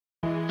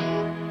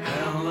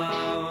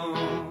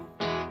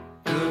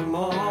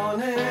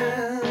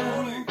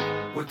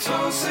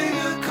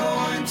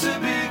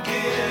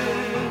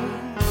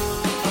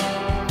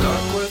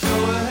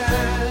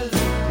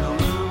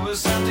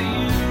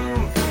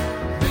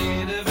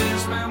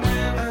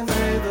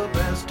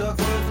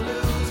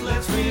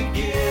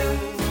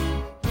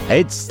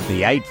It's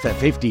the 8 for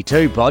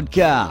 52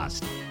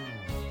 podcast.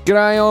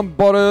 G'day, I'm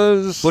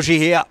Botters. Bushy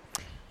here.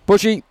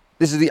 Bushy,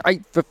 this is the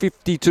 8 for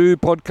 52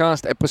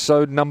 podcast,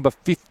 episode number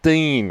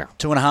 15.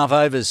 2.5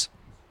 overs.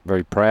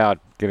 Very proud,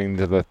 getting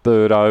to the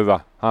third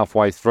over,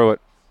 halfway through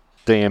it.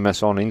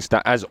 DMS on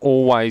Insta. As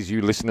always,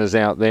 you listeners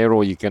out there,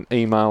 or you can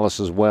email us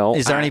as well.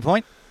 Is there any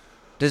point?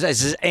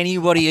 Is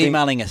anybody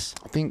emailing us?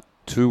 I think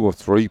 2 or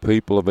 3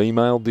 people have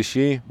emailed this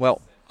year. Well,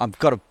 I've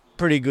got a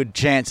pretty good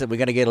chance that we're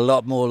going to get a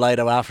lot more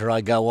later after I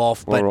go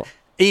off. But right.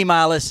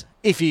 Email us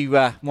if you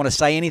want to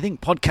say anything.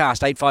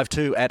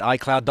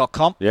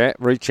 Podcast852@icloud.com. Yeah,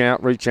 reach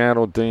out or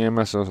DM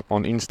us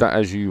on Insta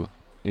as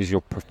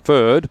your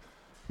preferred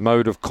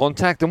mode of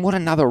contact. And what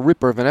another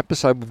ripper of an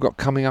episode we've got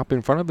coming up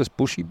in front of us,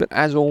 Bushy. But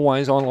as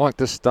always, I like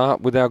to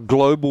start with our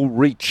global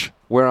reach.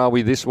 Where are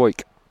we this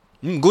week?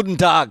 Guten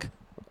Tag.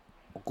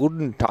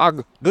 Guten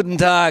Tag. Guten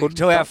Tag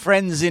to our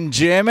friends in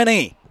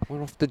Germany.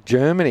 We're off to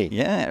Germany.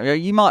 Yeah,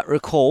 you might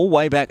recall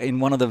way back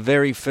in one of the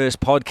very first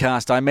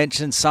podcasts I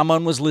mentioned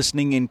someone was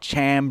listening in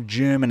Cham,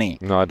 Germany.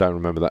 No, I don't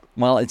remember that.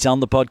 Well, it's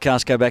on the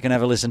podcast. Go back and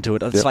have a listen to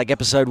it. It's like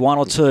episode 1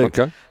 or 2.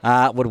 Okay.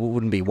 Well, it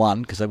wouldn't be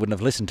 1 because they wouldn't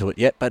have listened to it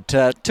yet, but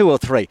 2 or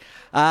 3.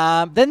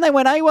 Then they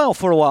went AWOL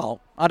for a while.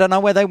 I don't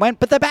know where they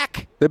went, but they're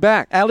back. They're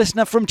back. Our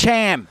listener from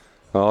Cham.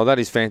 Oh, that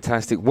is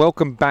fantastic.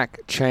 Welcome back,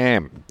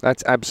 Cham.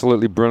 That's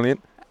absolutely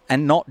brilliant.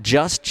 And not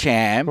just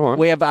Cham. Right.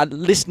 We have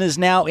listeners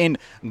now in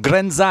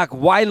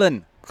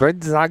Grenzach-Weilen.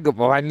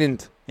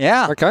 Grenzach-Weilen.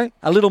 Yeah. Okay.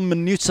 A little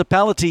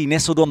municipality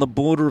nestled on the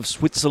border of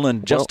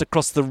Switzerland, just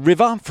across the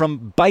river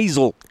from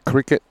Basel.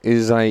 Cricket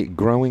is a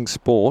growing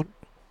sport.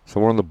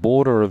 So we're on the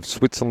border of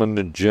Switzerland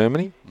and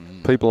Germany.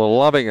 People are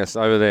loving us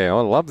over there.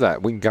 I love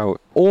that. We can go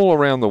all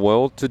around the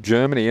world to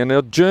Germany. And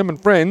our German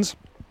friends,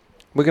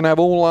 we're going to have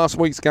all last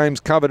week's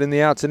games covered in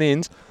the outs and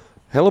ins.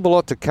 Hell of a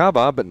lot to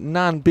cover, but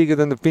none bigger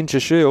than the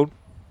Fincher Shield.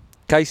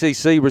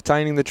 KCC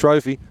retaining the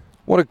trophy.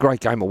 What a great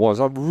game it was.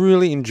 I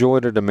really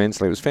enjoyed it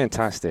immensely. It was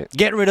fantastic.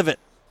 Get rid of it.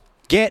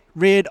 Get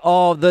rid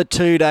of the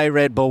 2-day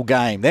Red Bull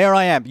game. There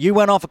I am. You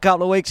went off a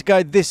couple of weeks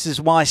ago. This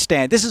is my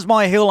stand. This is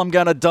my hill I'm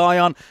going to die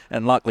on,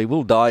 and likely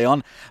will die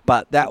on.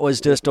 But that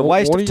was just a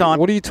waste of time.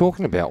 What are you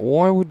talking about?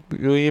 Why would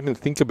we even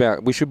think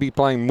about we should be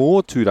playing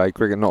more 2-day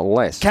cricket, not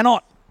less?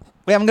 Cannot.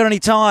 We haven't got any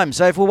time.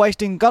 So if we're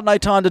got no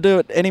time to do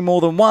it any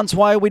more than once,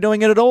 why are we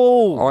doing it at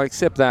all? I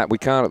accept that. We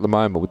can't at the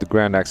moment with the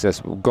ground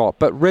access we've got.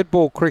 But red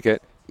ball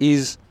cricket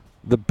is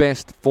the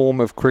best form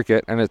of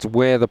cricket, and it's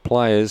where the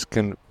players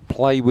can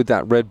play with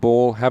that red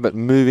ball, have it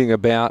moving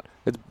about.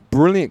 It's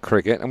brilliant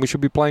cricket, and we should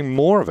be playing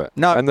more of it.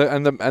 No.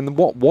 And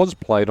what was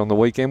played on the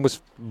weekend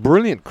was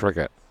brilliant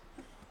cricket.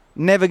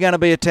 Never going to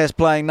be a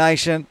test-playing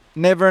nation.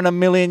 Never in a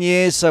million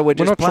years, so we're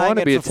just not playing trying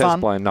to be it for a fun.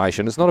 test-playing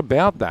nation. It's not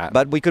about that.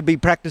 But we could be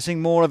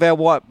practicing more of our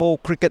white ball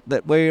cricket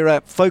that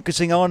we're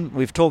focusing on.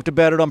 We've talked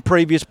about it on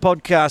previous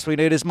podcasts. We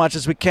need as much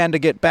as we can to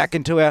get back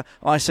into our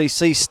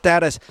ICC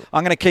status.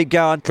 I'm going to keep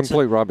going.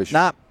 Complete rubbish.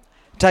 Nah.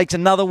 Takes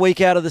another week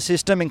out of the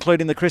system,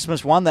 including the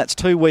Christmas one. That's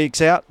 2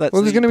 weeks out. Well,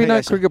 there's going to be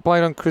no cricket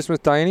played on Christmas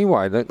Day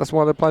anyway. That's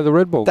why they play the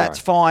red ball game. That's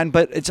fine,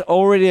 but it's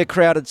already a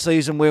crowded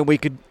season where we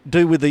could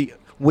do with the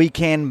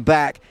weekend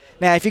back.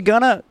 Now, if you're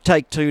going to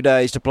take 2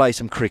 days to play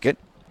some cricket,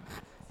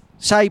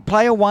 say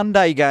play a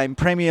one-day game,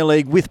 Premier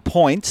League, with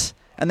points,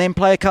 and then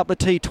play a couple of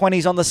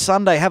T20s on the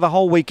Sunday. Have a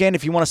whole weekend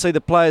if you want to see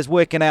the players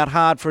working out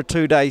hard for a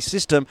 2-day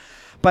system.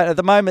 But at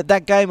the moment,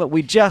 that game that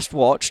we just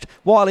watched,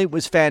 while it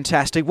was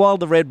fantastic, while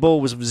the red ball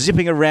was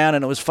zipping around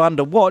and it was fun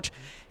to watch,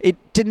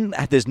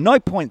 there's no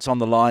points on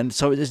the line,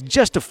 so it's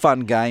just a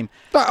fun game.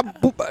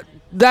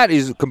 That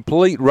is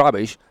complete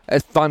rubbish. A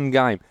fun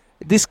game.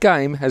 This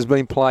game has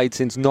been played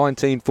since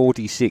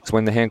 1946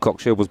 when the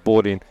Hancock Shield was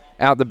brought in,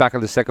 out the back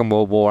of the Second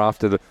World War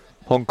after the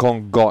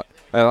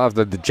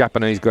after the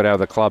Japanese got out of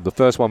the club. The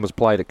first one was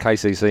played at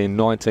KCC in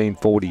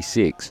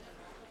 1946.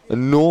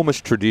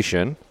 Enormous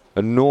tradition,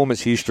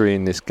 enormous history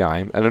in this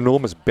game, an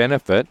enormous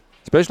benefit,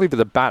 especially for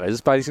the batters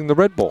facing the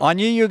red ball. I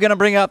knew you were going to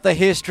bring up the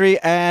history,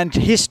 and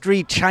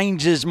history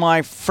changes,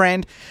 my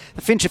friend.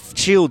 The Fincher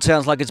Shield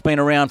sounds like it's been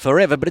around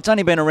forever, but it's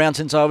only been around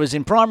since I was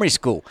in primary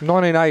school.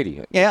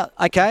 1980. Yeah,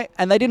 okay.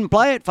 And they didn't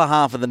play it for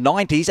half of the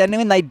 90s, and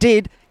when they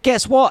did,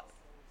 guess what?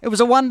 It was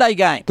a one-day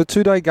game. The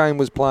 2-day game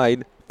was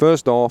played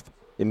first off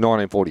in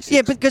 1946.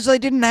 Yeah, because they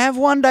didn't have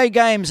one-day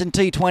games and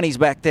T20s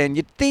back then.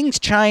 Things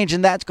change,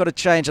 and that's got to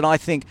change. And I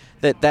think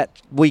that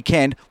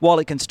weekend, while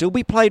it can still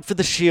be played for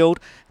the Shield,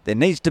 there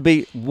needs to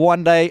be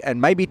one-day and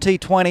maybe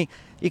T20.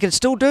 You can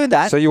still do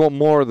that. So you want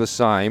more of the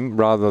same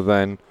rather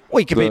than...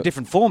 Well, it could be a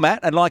different format.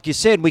 And like you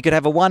said, we could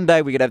have a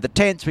one-day, we could have the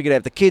tents, we could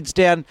have the kids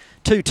down,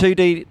 two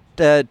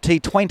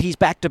T20s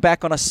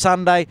back-to-back on a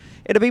Sunday.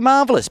 It'd be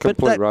marvellous.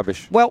 Complete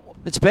rubbish. Well,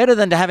 it's better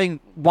than having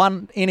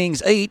one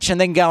innings each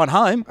and then going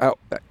home. Oh,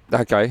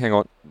 okay, hang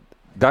on.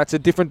 That's a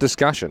different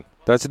discussion.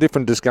 Well,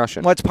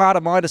 it's part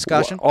of my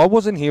discussion. Well, I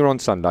wasn't here on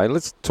Sunday.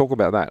 Let's talk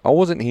about that. I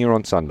wasn't here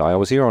on Sunday. I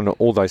was here on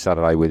all day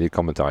Saturday with you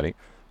commentating.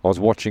 I was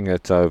watching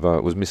it over,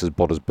 it was Mrs.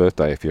 Botter's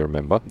birthday, if you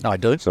remember. I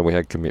do. So we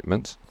had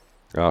commitments,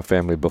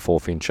 family before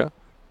Fincher.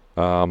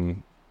 But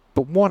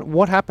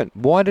what happened?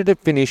 Why did it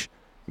finish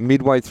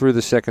midway through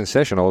the second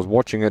session. I was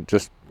watching it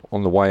just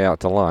on the way out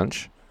to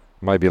lunch,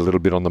 maybe a little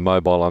bit on the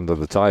mobile under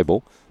the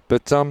table.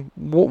 But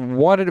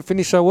why did it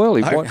finish so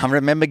early? I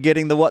remember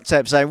getting the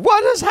WhatsApp saying,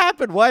 what has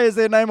happened? Why is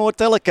there no more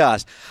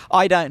telecast?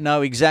 I don't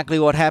know exactly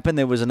what happened.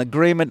 There was an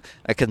agreement,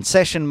 a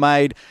concession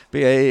made.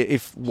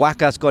 If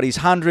Wakas got his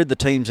 100, the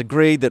teams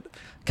agreed that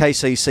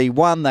KCC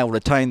won, they'll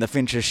retain the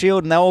Fincher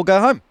Shield and they'll all go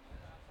home.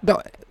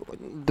 No,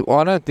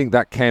 I don't think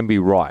that can be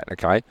right,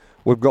 okay?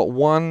 We've got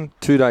 1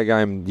 2-day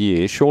game a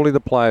year. Surely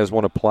the players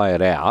want to play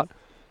it out.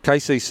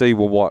 KCC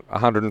were,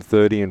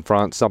 130 in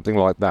front, something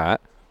like that.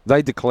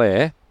 They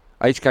declare...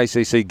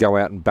 HKCC go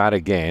out and bat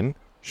again.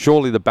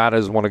 Surely the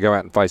batters want to go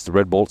out and face the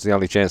red ball. It's the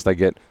only chance they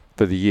get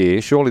for the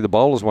year. Surely the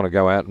bowlers want to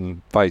go out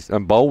and face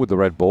and bowl with the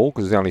red ball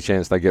because it's the only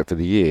chance they get for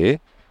the year.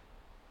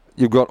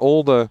 You've got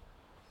all the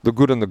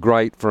good and the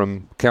great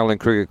from Kowloon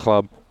Cricket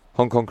Club,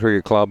 Hong Kong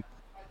Cricket Club,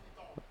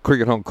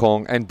 Cricket Hong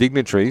Kong, and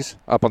dignitaries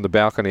up on the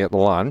balcony at the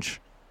lunch,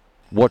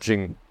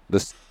 watching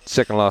the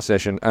second last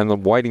session and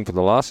then waiting for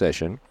the last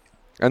session.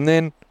 And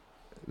then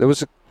there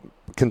was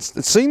it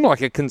seemed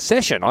like a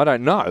concession. I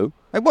don't know.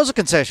 It was a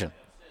concession.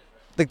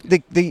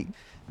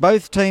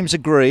 Both teams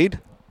agreed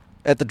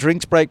at the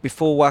drinks break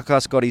before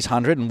Wakas got his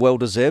 100, and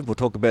well-deserved, we'll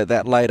talk about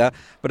that later,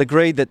 but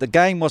agreed that the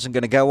game wasn't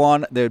going to go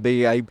on. There would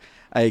be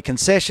a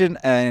concession,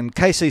 and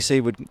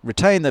KCC would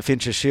retain the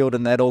Fincher Shield,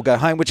 and they'd all go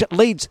home, which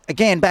leads,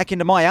 again, back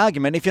into my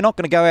argument. If you're not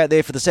going to go out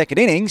there for the second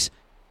innings,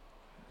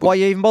 why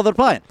you even bother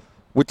playing?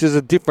 Which is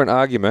a different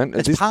argument.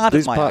 It's part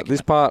of my argument.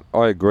 This part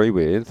I agree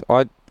with.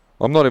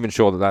 I'm not even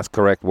sure that that's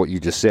correct, what you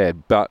just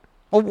said, but...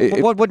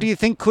 Well, what do you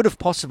think could have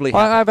possibly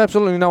happened? I have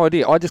absolutely no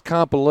idea. I just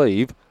can't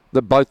believe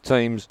that both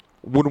teams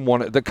wouldn't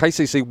want it. The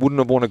KCC wouldn't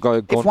have wanted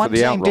to gone for the outright.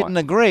 If one team didn't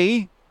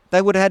agree,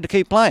 they would have had to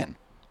keep playing.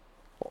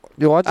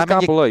 I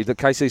can't believe that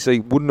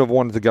KCC wouldn't have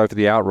wanted to go for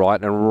the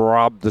outright and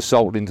rub the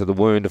salt into the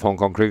wound of Hong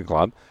Kong Cricket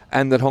Club,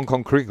 and that Hong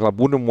Kong Cricket Club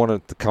wouldn't have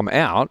wanted to come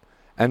out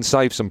and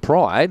save some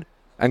pride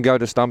and go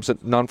to stumps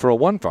at none for a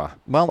one for.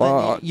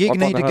 Well, you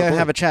need to go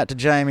have a chat to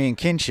Jamie and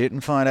Kinshit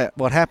and find out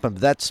what happened.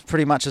 That's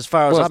pretty much as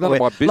far as I'm aware. It's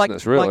none of my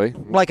business, really.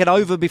 Like an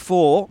over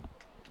before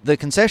the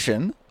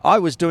concession, I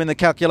was doing the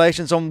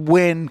calculations on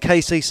when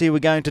KCC were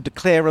going to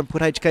declare and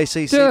put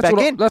HKCC back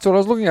in. That's what I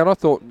was looking at. I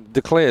thought,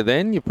 declare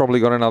then. You've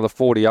probably got another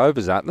 40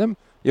 overs at them.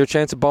 You have a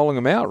chance of bowling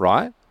them out,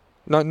 right?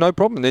 No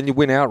problem. Then you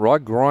win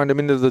outright, grind them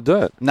into the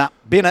dirt. Nah,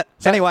 bin it.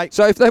 Anyway.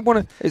 So if they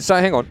want to... So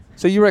hang on.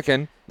 So you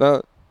reckon...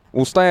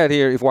 We'll stay out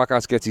here if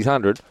Wakas gets his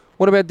 100.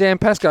 What about Dan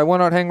Pascoe? Why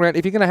not hang around?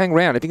 If you're going to hang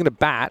around, if you're going to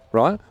bat,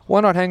 right,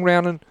 why not hang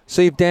around and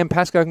see if Dan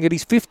Pascoe can get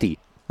his 50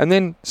 and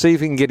then see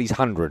if he can get his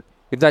 100,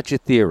 if that's your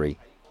theory,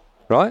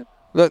 right?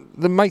 That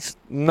makes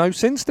no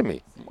sense to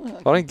me.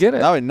 I don't get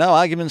it. No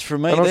arguments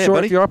from me and I'm there, sure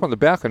buddy. If you're up on the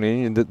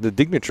balcony and the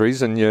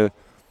dignitaries and you're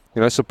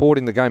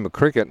supporting the game of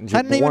cricket. And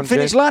hadn't even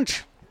finished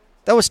lunch.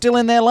 They were still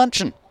in there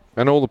lunching.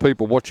 And all the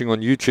people watching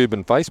on YouTube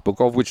and Facebook,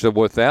 of which there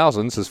were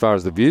thousands as far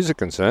as the views are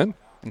concerned,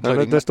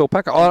 they're still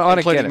packing. I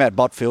don't get it. Matt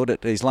Botfield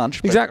at his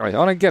lunch. Exactly.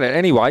 I don't get it.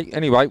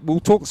 Anyway, we'll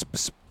talk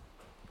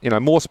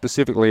more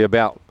specifically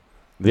about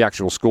the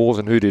actual scores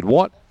and who did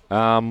what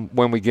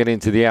when we get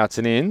into the outs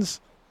and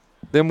ins.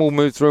 Then we'll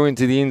move through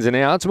into the ins and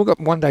outs. We've got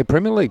one-day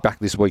Premier League back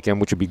this weekend,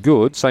 which would be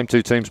good. Same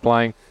two teams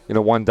playing in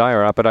a one-day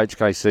are up at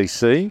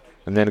HKCC,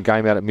 and then a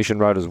game out at Mission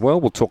Road as well.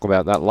 We'll talk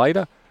about that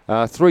later.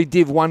 3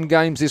 Div 1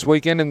 games this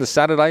weekend in the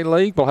Saturday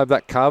League. We'll have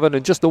that covered.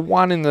 And just the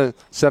one in the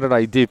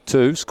Saturday Div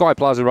 2, Sky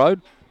Plaza Road.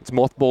 It's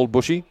mothballed,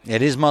 Bushy.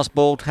 It is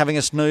mothballed, having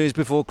a snooze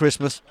before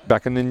Christmas.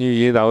 Back in the new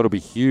year, though, it'll be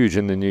huge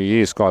in the new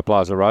year, Sky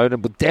Plaza Road.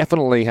 And we're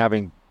definitely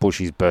having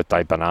Bushy's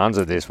birthday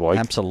bonanza this week.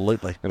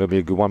 Absolutely. It'll be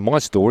a good one. My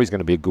story's going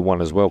to be a good one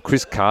as well.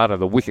 Chris Carter,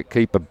 the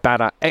wicket-keeper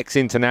batter,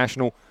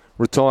 ex-international,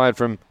 retired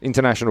from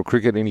international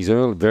cricket in his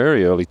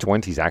very early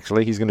 20s,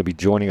 actually. He's going to be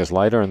joining us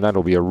later, and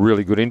that'll be a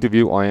really good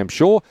interview, I am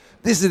sure.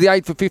 This is the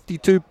 8 for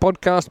 52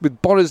 podcast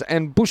with Botters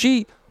and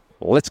Bushy.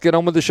 Let's get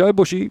on with the show,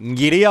 Bushy.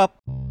 Giddy up.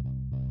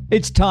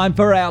 It's time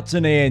for Outs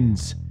and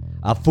Ends,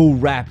 a full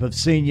wrap of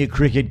senior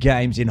cricket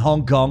games in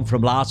Hong Kong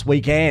from last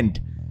weekend.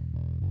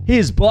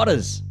 Here's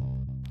Botters.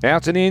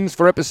 Outs and Ends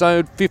for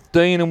episode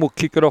 15, and we'll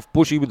kick it off,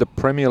 Bushy, with the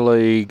Premier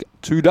League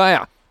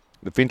two-dayer.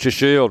 The Fincher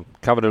Shield.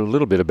 Covered a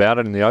little bit about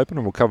it in the open,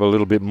 and we'll cover a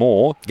little bit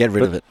more. Get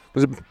rid of it.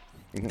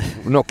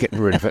 We're not getting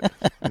rid of it.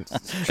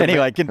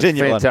 Anyway,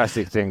 continue on.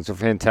 Fantastic thing. It's a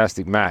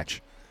fantastic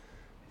match.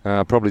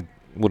 Probably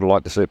would have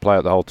liked to see it play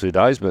out the whole 2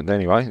 days, but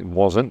anyway, it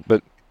wasn't.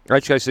 But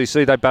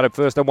HKCC, they batted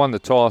first. They won the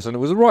toss, and it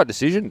was the right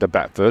decision to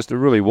bat first. It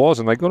really was,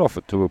 and they got off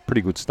it to a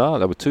pretty good start.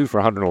 They were 2 for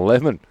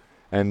 111,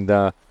 and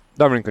they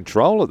were in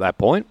control at that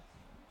point.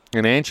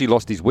 And Anchi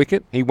lost his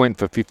wicket. He went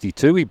for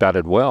 52. He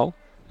batted well.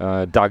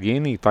 Dug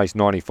in. He faced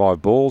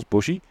 95 balls,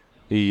 Bushy.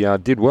 He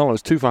did well. It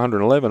was 2 for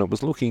 111. It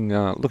was looking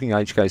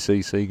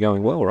HKCC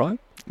going well, right?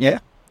 Yeah.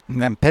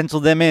 And then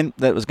penciled them in.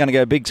 That was going to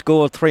go big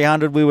score,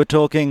 300 we were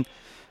talking.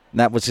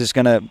 That was just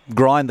going to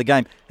grind the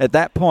game. At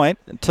that point,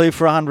 2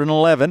 for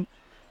 111,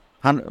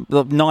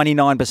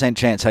 99%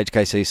 chance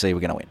HKCC were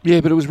going to win.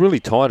 Yeah, but it was really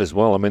tight as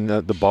well. I mean,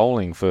 the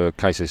bowling for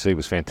KCC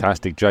was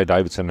fantastic. Jay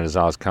Davidson and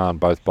Azaz Khan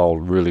both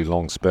bowled really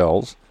long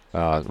spells,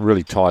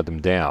 really tied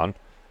them down.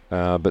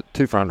 But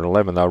 2 for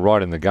 111, they were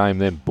right in the game,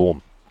 then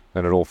boom,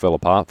 and it all fell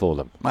apart for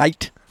them.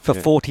 8 for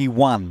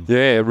 41.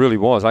 Yeah, it really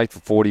was. 8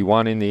 for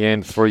 41 in the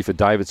end, 3 for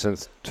Davidson,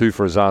 2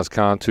 for Azaz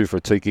Khan, 2 for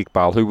Atiq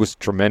Iqbal, who was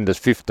tremendous.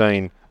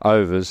 15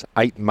 overs,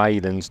 8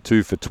 maidens,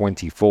 2 for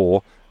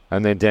 24.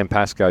 And then Dan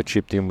Pascoe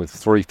chipped in with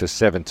 3 for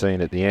 17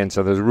 at the end.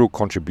 So there's real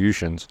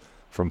contributions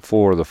from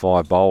 4 of the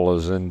 5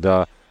 bowlers. And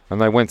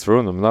they went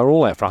through them. They were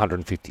all out for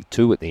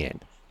 152 at the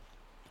end.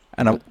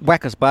 And a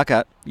Whackers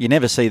bucket, you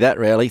never see that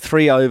rarely.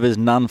 3 overs,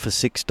 none for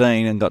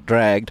 16 and got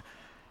dragged.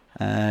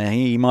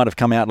 He might have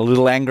come out a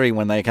little angry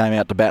when they came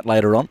out to bat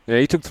later on. Yeah,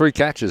 he took 3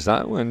 catches,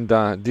 though, and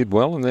did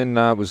well. And then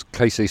it was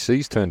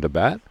KCC's turn to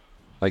bat.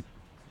 They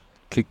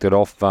kicked it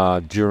off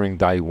during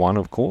day 1,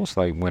 of course.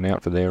 They went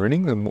out for their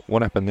innings. And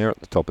what happened there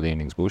at the top of the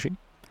innings, Bushy?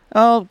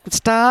 Oh,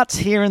 starts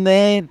here and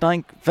there.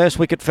 First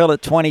wicket fell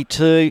at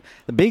 22.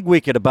 The big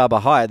wicket of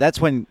Bubba Hyatt. That's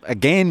when,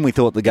 again, we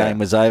thought the game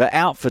was over.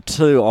 Out for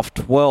 2 off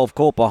 12.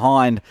 Caught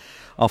behind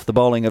off the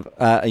bowling of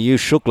Ayush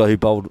Shukla, who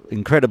bowled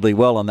incredibly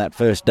well on that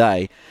first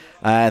day.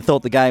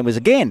 Thought the game was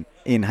again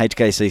in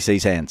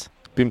HKCC's hands.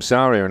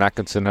 Bimsaria and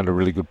Atkinson had a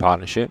really good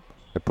partnership.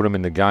 They put them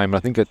in the game. I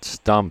think at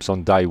stumps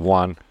on day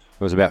 1, there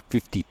was about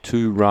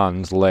 52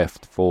 runs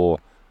left for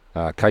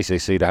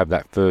KCC to have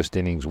that first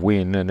innings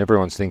win. And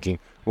everyone's thinking,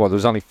 well, there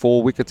was only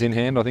 4 wickets in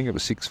hand. I think it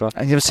was 6 for.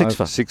 It was 6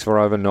 for. 6 for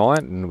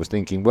overnight. And was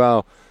thinking,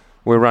 well,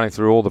 we're running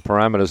through all the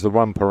parameters. The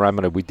one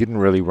parameter we didn't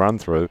really run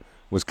through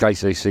was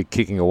KCC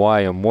kicking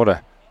away. And what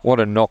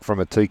a knock from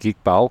Atiq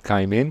Iqbal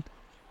came in.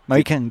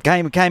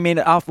 Came in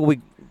after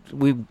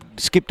we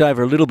skipped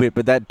over a little bit,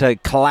 but that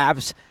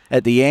collapse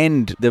at the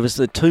end, there was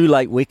the 2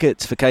 late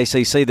wickets for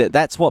KCC.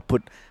 That's what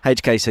put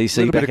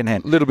HKCC back in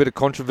hand. A little bit of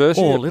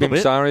controversy at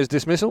Bimsaria's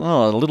dismissal.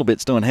 Oh, a little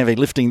bit's doing heavy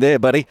lifting there,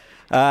 buddy.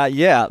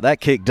 That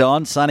kicked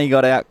on. Sonny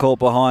got out, caught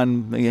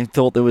behind. He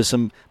thought there was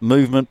some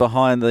movement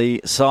behind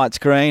the sight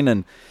screen,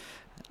 and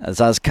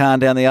Azaz Khan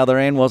down the other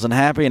end wasn't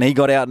happy, and he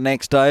got out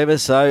next over.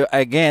 So,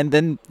 again,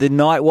 then the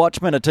night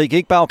watchman, Atiq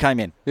Iqbal, came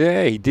in.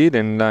 Yeah, he did,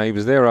 and he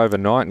was there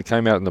overnight and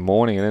came out in the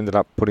morning and ended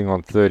up putting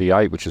on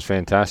 38, which is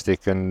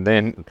fantastic. And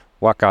then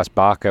Waqas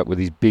Barker with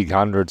his big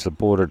 100,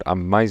 supported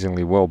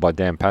amazingly well by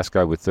Dan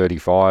Pascoe with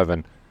 35.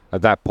 And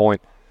at that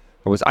point,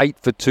 it was 8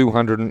 for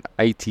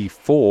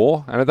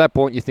 284. And at that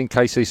point, you think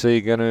KCC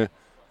are going to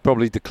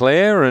probably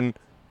declare and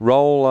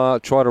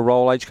try to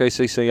roll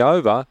HKCC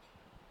over.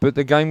 But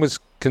the game was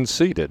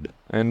conceded,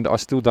 and I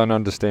still don't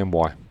understand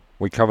why.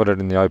 We covered it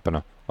in the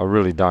opener. I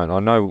really don't. I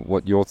know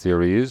what your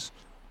theory is.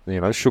 You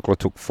know, Shukla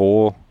took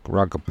 4,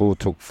 Ragapur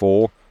took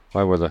 4.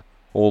 They were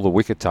all the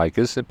wicket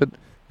takers. But,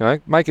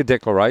 make a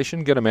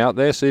declaration, get them out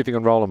there, see if you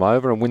can roll them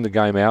over and win the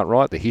game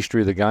outright. The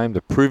history of the game,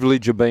 the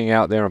privilege of being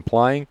out there and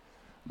playing.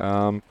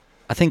 I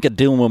think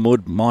Adil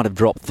Mahmood might have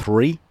dropped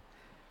 3,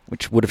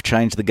 which would have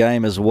changed the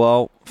game as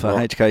well for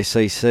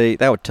HKCC.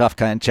 They were tough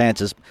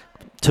chances.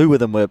 2 of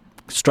them were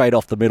straight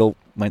off the middle,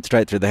 went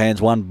straight through the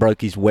hands. 1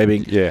 broke his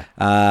webbing. Yeah.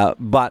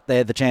 But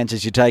they're the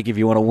chances you take if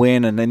you want to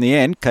win. And in the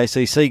end,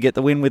 KCC get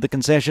the win with the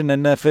concession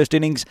and first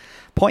innings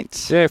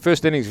points. Yeah,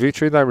 first innings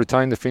victory. They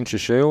retained the Fincher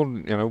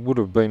Shield. Would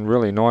have been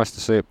really nice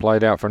to see it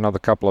played out for another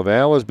couple of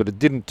hours, but it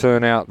didn't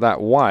turn out that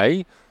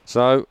way.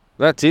 So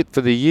that's it for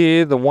the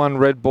year. The one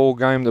red ball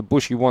game that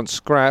Bushy wants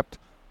scrapped.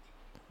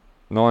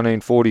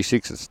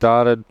 1946 it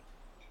started.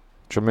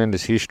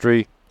 Tremendous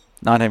history.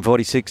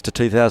 1946 to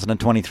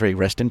 2023.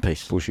 Rest in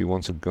peace. Bushy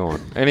wants it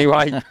gone.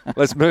 Anyway,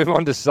 let's move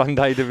on to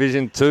Sunday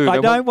Division 2. I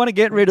don't want to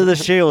get rid of the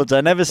Shields.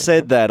 I never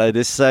said that. I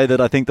just say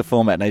that I think the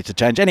format needs to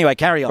change. Anyway,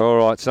 carry on. All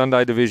right,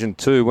 Sunday Division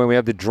 2, when we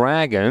have the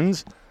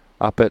Dragons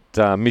up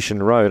at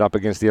Mission Road up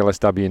against the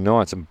LSW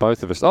Knights, and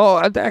both of us... Oh,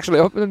 actually,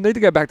 I need to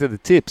go back to the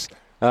tips.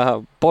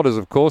 Botters,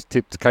 of course,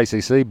 tipped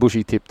KCC.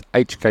 Bushy tipped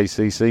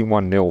HKCC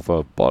 1-0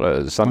 for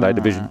Botters. Sunday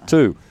Division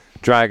 2.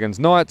 Dragons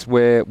Knights,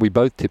 where we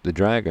both tipped the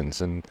Dragons,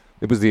 and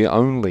it was the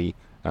only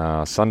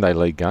Sunday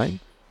League game.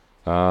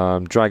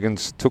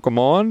 Dragons took them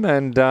on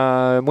and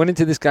went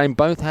into this game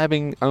both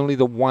having only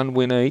the 1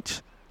 win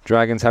each.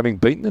 Dragons having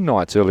beaten the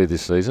Knights earlier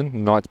this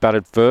season. Knights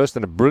batted first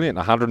and a brilliant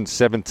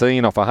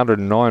 117 off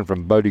 109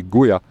 from Bodhi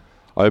Guya.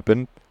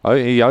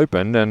 He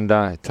opened and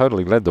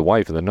totally led the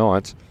way for the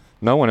Knights.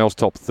 No one else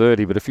topped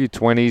 30, but a few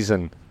 20s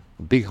and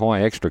a big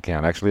high extra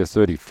count, actually a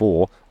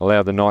 34,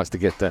 allowed the Knights to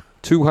get to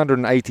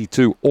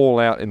 282 all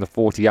out in the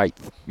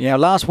 48th. Yeah,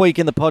 last week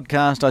in the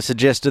podcast I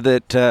suggested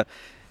that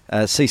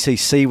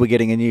CCC were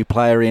getting a new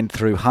player in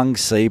through Hung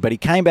Si, but he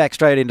came back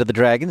straight into the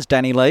Dragons.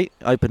 Danny Lee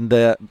opened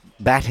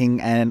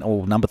batting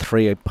or number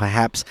 3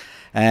 perhaps,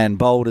 and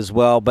bowled as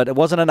well, but it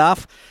wasn't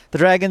enough. The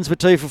Dragons were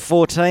 2 for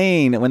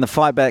 14 when the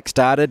fight back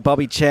started.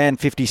 Bobby Chan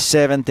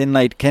 57th, then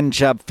late Ken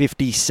Chubb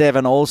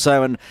 57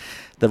 also, and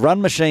The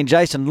run machine,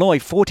 Jason Loy,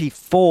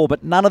 44,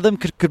 but none of them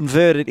could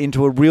convert it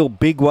into a real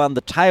big one.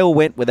 The tail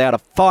went without a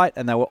fight,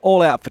 and they were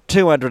all out for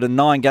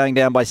 209, going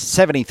down by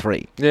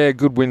 73. Yeah,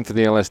 good win for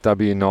the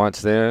LSW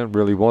Knights there.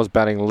 Really was.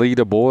 Batting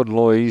leaderboard.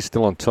 Loy's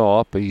still on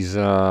top. He's,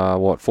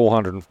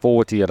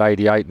 440 at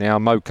 88 now.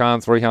 Mo Khan,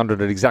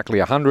 300 at exactly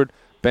 100.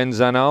 Ben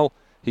Zanel,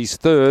 he's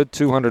third,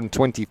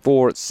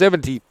 224 at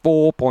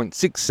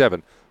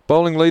 74.67.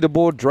 Bowling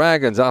leaderboard,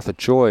 Dragons, Arthur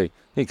Choi.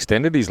 He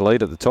extended his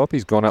lead at the top.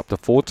 He's gone up to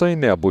 14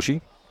 now,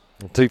 Bushy.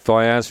 Latif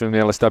Fayaz from the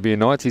LSW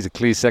Knights. He's a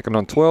clear second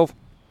on 12.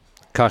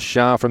 Kash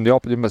Shah from the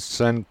Optimists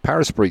and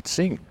Paraspreet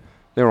Singh.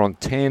 They're on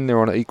 10.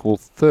 They're on an equal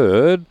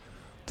third.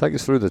 Take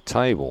us through the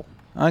table.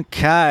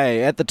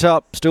 Okay, at the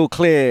top, still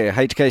clear.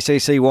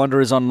 HKCC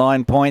Wanderers on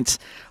 9 points.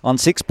 On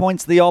 6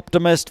 points, the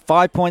Optimist.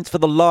 5 points for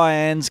the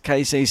Lions.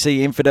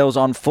 KCC Infidels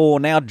on 4.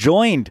 Now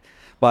joined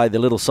by the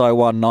Little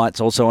Saiwan Knights,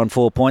 also on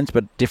 4 points,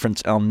 but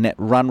difference on net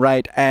run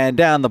rate. And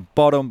down the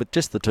bottom, with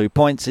just the 2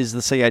 points, is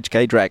the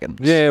CHK Dragons.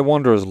 Yeah,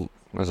 Wanderers,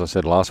 as I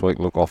said last week,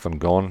 look off and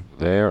gone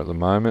there at the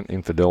moment.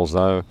 Infidels,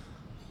 though,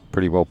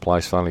 pretty well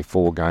placed for only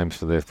 4 games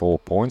for their 4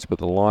 points. But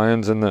the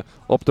Lions and the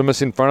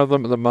Optimists in front of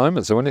them at the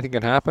moment, so anything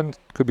can happen.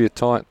 Could be a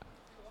tight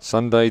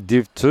Sunday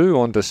Div 2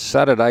 on to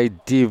Saturday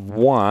Div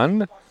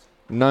 1.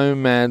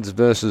 Nomads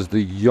versus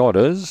the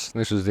Yodders.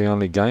 This was the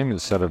only game in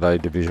Saturday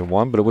Division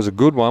 1, but it was a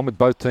good one with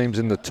both teams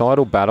in the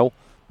title battle.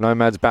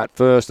 Nomads bat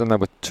first, and they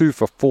were 2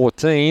 for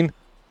 14.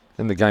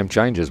 Then the game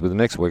changes with the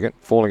next wicket,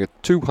 falling at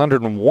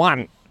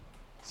 201.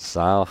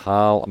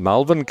 Sahal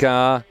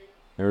Malvinkar,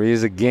 there he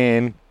is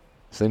again.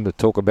 Seem to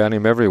talk about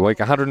him every week.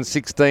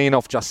 116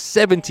 off just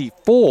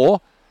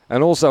 74,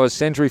 and also a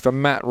century for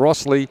Matt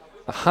Rossley,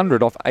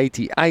 100 off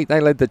 88.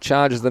 They led the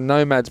charge as the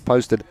Nomads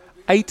posted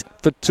 8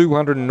 for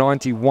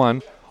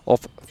 291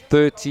 off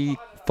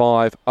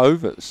 35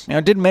 overs. Now,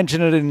 I didn't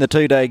mention it in the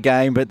 2-day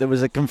game, but there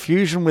was a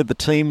confusion with the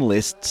team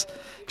lists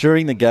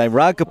during the game.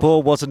 Raj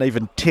Kapoor wasn't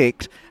even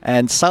ticked,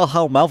 and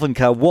Sahal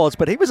Malvinkar was,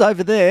 but he was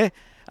over there,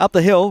 up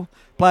the hill,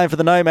 playing for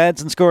the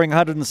Nomads and scoring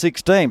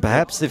 116.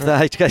 Perhaps if the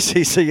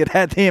HKCC had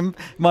had him,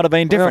 it might have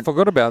been different. I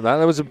forgot about that.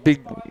 There was a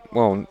big,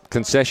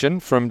 concession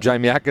from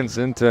Jamie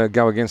Atkinson to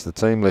go against the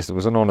team list. It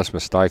was an honest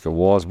mistake. It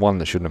was one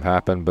that shouldn't have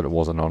happened, but it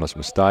was an honest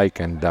mistake.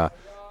 And,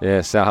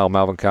 Sahal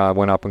Malvinkar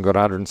went up and got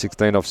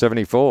 116 off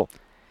 74.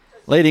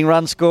 Leading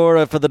run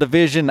scorer for the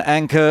division,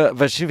 Ankur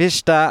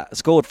Vashishta,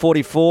 scored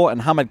 44,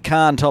 and Hamid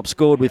Khan top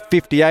scored with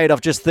 58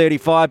 off just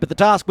 35. But the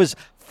task was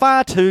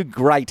far too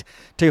great.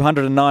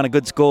 209, a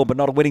good score, but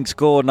not a winning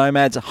score.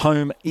 Nomads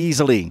home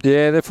easily.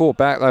 Yeah, they fought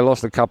back. They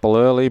lost a couple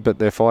early, but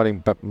they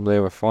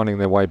were finding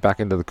their way back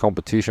into the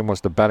competition.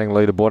 What's the batting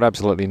leaderboard?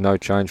 Absolutely no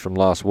change from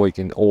last week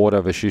in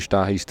order.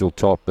 Vashishta, he's still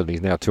top, but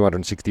he's now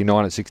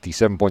 269 at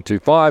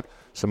 67.25.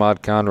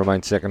 Samad Khan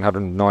remains second,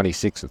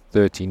 196 at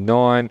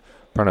 39.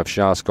 Pranav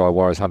Shah, Sky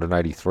Warriors,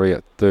 183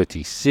 at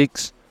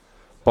 36.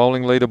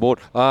 Bowling leaderboard.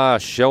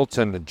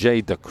 Shelton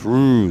J. De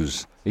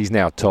Cruz. He's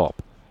now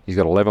top. He's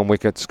got 11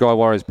 wickets. Sky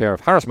Warriors pair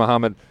of Haris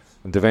Mohammed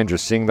and Devendra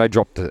Singh. They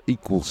dropped to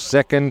equal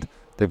second.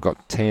 They've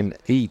got 10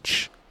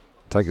 each.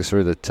 Take us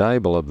through the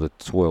table of the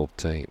 12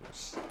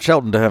 teams.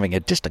 Shelton having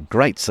just a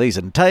great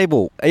season.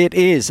 Table, it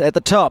is at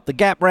the top. The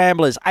Gap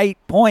Ramblers, 8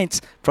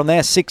 points from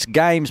their 6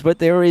 games, but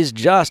there is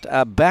just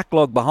a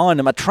backlog behind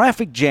them, a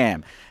traffic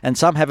jam. And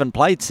some haven't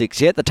played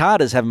 6 yet. The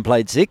Tartars haven't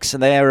played 6,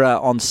 and they're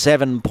on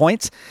 7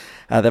 points.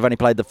 They've only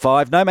played the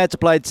 5. Nomads have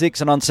played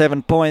 6 and on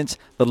 7 points.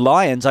 The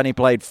Lions only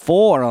played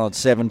 4 and on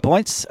 7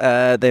 points.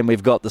 Then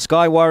we've got the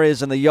Sky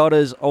Warriors and the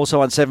Yodders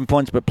also on 7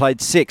 points but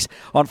played 6.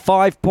 On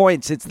 5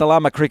 points, it's the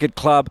Lama Cricket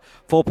Club.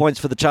 4 points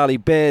for the Charlie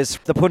Bears.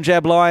 The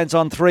Punjab Lions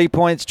on 3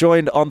 points,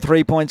 joined on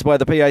 3 points by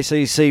the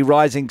PACC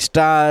Rising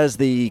Stars.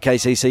 The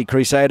KCC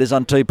Crusaders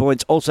on 2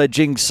 points. Also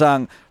Jing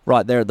Sung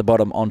right there at the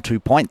bottom on 2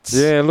 points.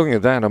 Yeah, looking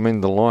at that, I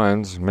mean, the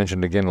Lions,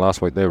 mentioned again last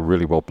week, they're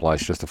really well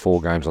placed. Just the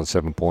 4 games on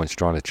 7 points,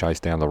 trying to chase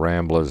down the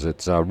Ramblers.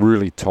 It's a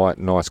really tight,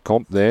 nice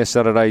comp there.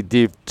 Saturday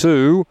Div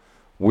 2,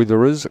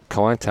 Witherers,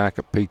 Kaitak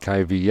at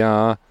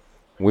PKVR.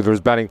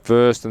 Witherers batting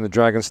first, and the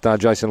Dragon star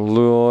Jason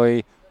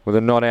Loy with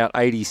a not out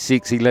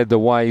 86. He led the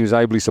way. He was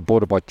ably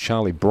supported by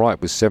Charlie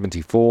Bright with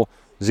 74.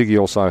 Ziggy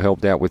also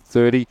helped out with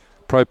 30.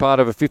 Pro part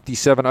of a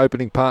 57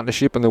 opening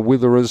partnership, and the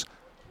Witherers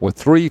were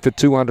 3 for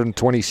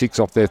 226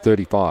 off their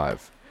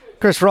 35.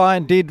 Chris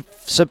Ryan did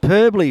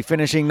superbly,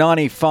 finishing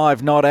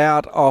 95 not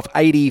out off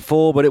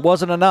 84, but it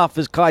wasn't enough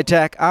as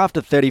Kaitak, after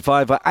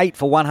 35, were 8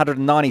 for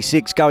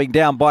 196, going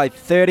down by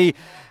 30.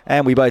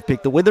 And we both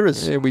picked the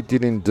Witherers. Yeah, we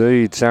did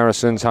indeed.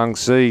 Saracens, Hung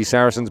Si.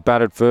 Saracens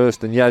batted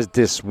first, and Yaz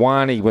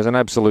Deswani was an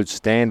absolute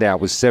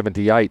standout with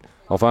 78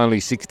 off only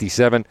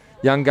 67.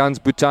 Young Guns,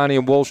 Bhutani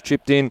and Walsh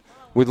chipped in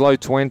with low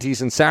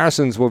 20s, and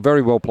Saracens were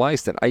very well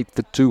placed at 8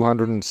 for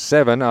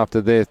 207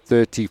 after their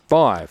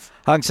 35.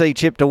 Hung Si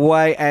chipped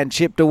away,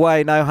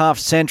 no half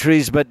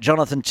centuries, but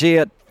Jonathan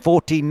Chia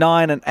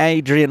 49 and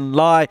Adrian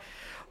Lai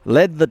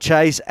led the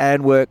chase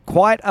and were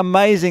quite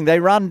amazing. They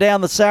run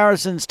down the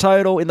Saracens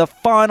total in the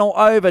final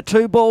over.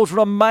 2 balls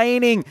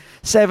remaining,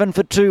 7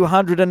 for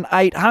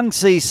 208. Hung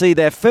CC,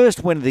 their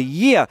first win of the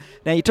year.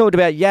 Now, you talked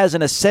about Yaz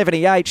in a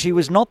 78. She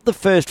was not the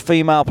first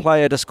female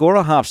player to score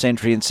a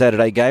half-century in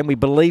Saturday game. We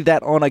believe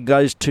that honour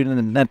goes to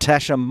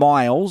Natasha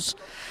Miles.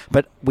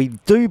 But we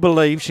do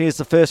believe she is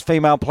the first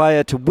female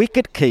player to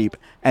wicket keep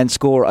and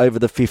score over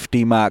the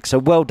 50 mark. So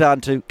well done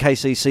to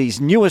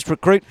KCC's newest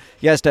recruit,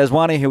 Yaz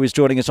Daswani, who is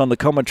joining us on the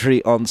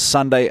commentary on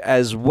Sunday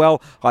as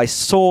well. I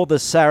saw the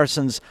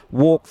Saracens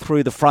walk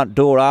through the front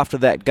door after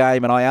that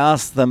game, and I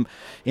asked them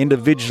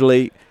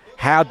individually,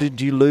 how did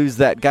you lose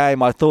that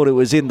game? I thought it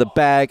was in the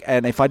bag,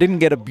 and if I didn't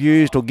get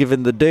abused or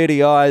given the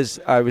dirty eyes,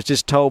 I was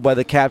just told by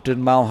the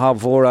captain, Malhar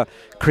Vora,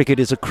 cricket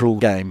is a cruel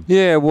game.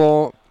 Yeah,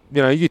 well,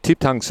 you know, you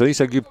tipped Hung C,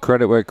 so give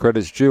credit where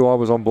credit's due. I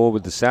was on board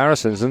with the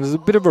Saracens, and there's a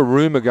bit of a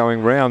rumour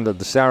going round that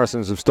the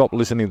Saracens have stopped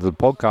listening to the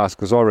podcast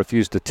because I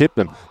refused to tip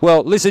them.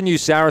 Well, listen, you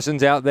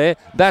Saracens out there,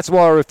 that's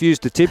why I refuse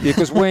to tip you,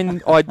 because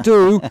when I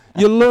do,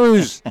 you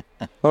lose.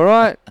 All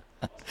right?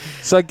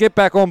 So get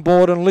back on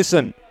board and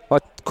listen. I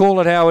call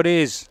it how it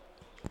is.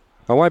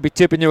 I won't be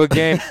tipping you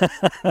again.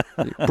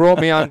 You brought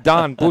me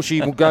undone. Bushy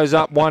goes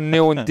up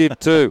 1-0 in Div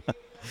 2.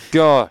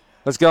 God.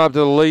 Let's go up to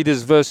the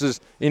Leaders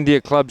versus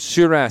India Club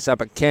Suras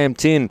up at Cam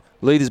Tin.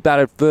 Leaders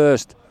batted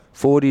first,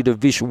 40 to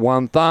Vish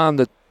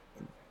Wanthan.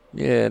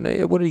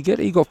 What did he get?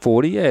 He got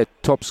 40, yeah,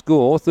 top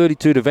score.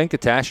 32 to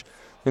Venkatash.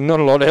 And not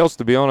a lot else,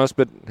 to be honest,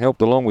 but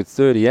helped along with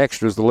 30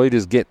 extras. The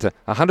Leaders get to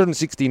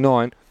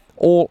 169,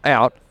 all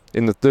out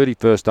in the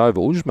 31st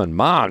over. Usman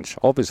Marj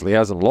obviously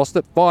hasn't lost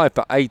it. 5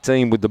 for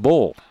 18 with the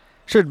ball.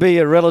 Should be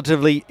a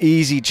relatively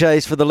easy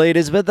chase for the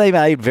Leaders, but they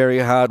made very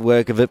hard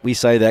work of it. We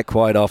say that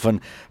quite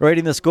often.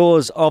 Reading the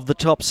scores of the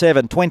top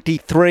 7,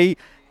 23,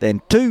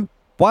 then 2,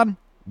 1,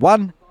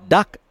 1,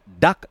 duck,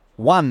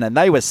 1. And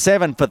they were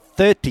 7 for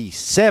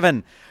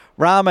 37.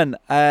 Rahman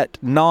at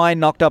 9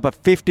 knocked up a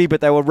 50, but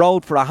they were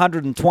rolled for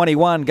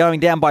 121, going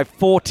down by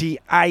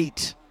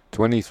 48.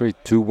 23,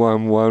 2,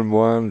 1, 1,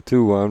 1,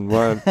 2, 1,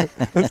 1.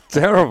 It's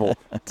terrible.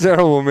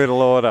 Terrible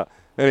middle order.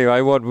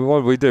 Anyway, what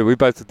did we do? We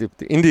both did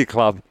the India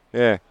Club.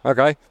 Yeah,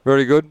 okay,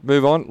 very good.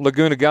 Move on.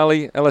 Laguna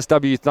Gully,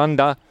 LSW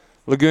Thunder.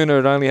 Laguna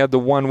had only had the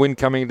 1 win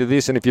coming into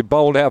this, and if you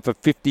bowled out for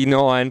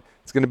 59,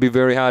 it's going to be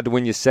very hard to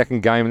win your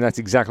second game, and that's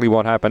exactly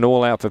what happened.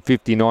 All out for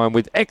 59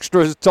 with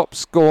extras top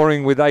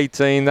scoring with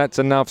 18. That's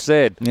enough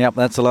said. Yep,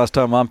 that's the last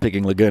time I'm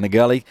picking Laguna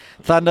Gully.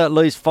 Thunder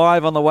lose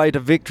 5 on the way to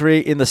victory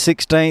in the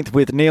 16th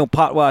with Neil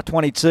Patwa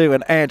 22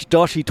 and Ant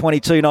Doshi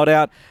 22 not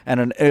out, and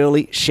an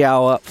early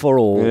shower for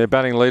all. Yeah,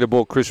 batting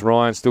leaderboard, Chris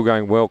Ryan still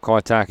going well.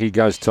 Kaitaki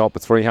goes top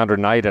with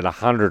 308 at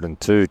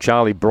 102.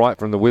 Charlie Bright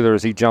from the Wither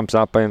as he jumps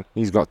up, and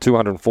he's got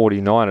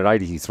 249 at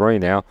 83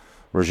 now.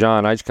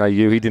 Rajan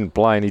HKU, he didn't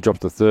play and he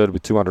dropped to third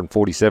with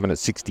 247 at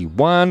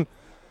 61.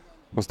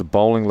 What's the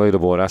bowling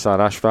leaderboard? Asad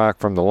Ashfaq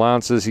from the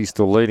Lancers, he's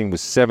still leading with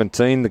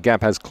 17. The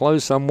gap has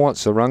closed somewhat.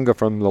 Sarunga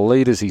from the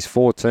Leaders, he's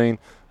 14.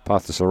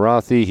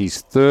 Parthasarathi,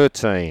 he's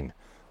 13.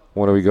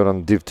 What do we got on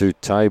the Div 2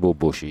 table,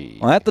 Bushy?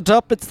 Well, at the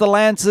top, it's the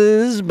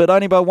Lancers, but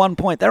only by 1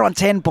 point. They're on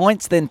 10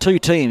 points, then 2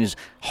 teams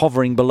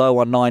hovering below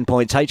on 9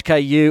 points.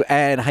 HKU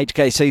and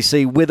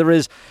HKCC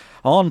Witherers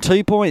on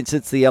 2 points.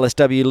 It's the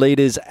LSW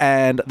Leaders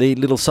and the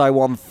Little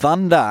Saiwan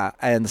Thunder.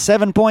 And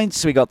 7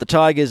 points, we got the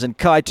Tigers and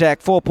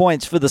Kaitak. 4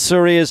 points for the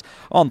Surias.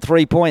 On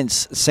 3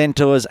 points,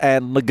 Centaurs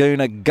and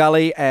Laguna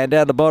Gully. And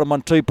down the bottom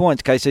on 2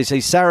 points,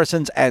 KCC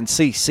Saracens and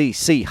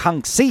CCC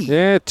Hung C.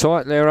 Yeah,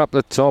 tight there up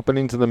the top and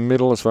into the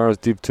middle as far as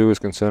Div 2 is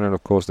concerned. And,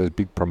 of course, there's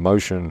big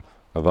promotion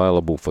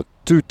available for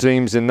 2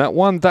 teams in that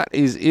one. That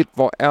is it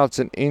for Outs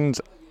and Ins.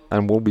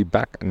 And we'll be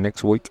back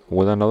next week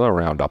with another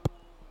roundup.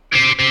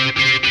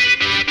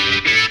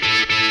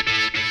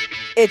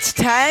 It's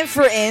time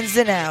for Ins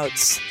and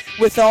Outs,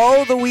 with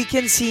all the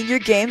weekend senior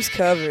games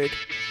covered.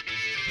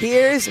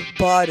 Here's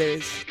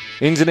Botters.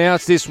 Ins and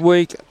Outs this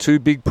week, 2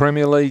 big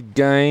Premier League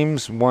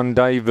games, 1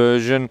 day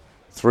version,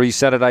 3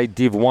 Saturday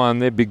Div 1,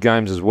 they're big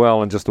games as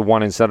well, and just the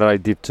 1 in Saturday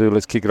Div 2.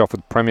 Let's kick it off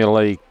with Premier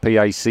League,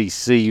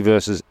 PACC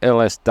versus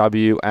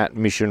LSW at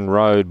Mission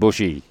Road.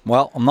 Bushy.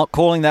 Well, I'm not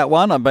calling that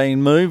one. I've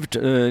been moved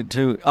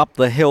to up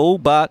the hill,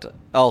 but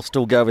I'll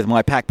still go with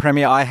my pack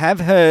Premier. I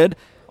have heard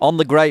on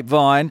the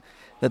grapevine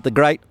that the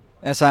great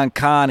Hassan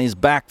Khan is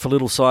back for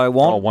Little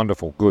Saiwan. Oh,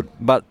 wonderful. Good.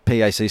 But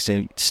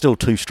PACC still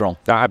too strong.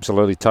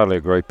 Absolutely, totally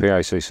agree.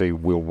 PACC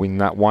will win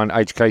that one.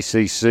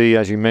 HKCC,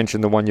 as you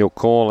mentioned, the one you're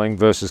calling,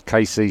 versus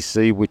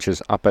KCC, which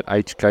is up at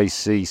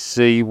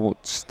HKCC.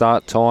 What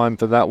start time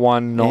for that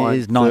one?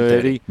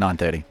 9:30.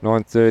 9:30.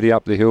 9:30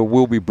 up the hill.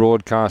 Will be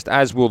broadcast,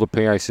 as will the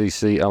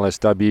PACC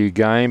LSW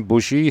game.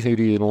 Bushy, who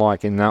do you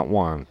like in that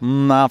one?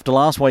 After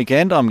last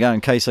weekend, I'm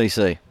going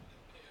KCC.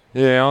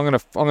 Yeah, I'm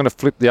gonna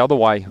flip the other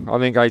way. I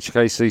think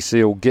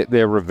HKCC will get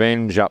their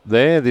revenge up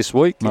there this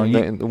week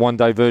in the 1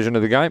 day version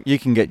of the game. You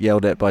can get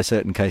yelled at by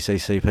certain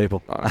KCC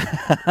people.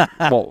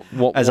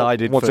 As I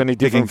did. What's any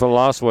different from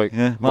last week?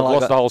 Yeah, We've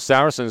lost the whole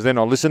Saracens. They're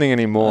not listening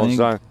anymore.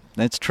 So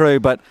that's true.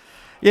 But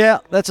Yeah,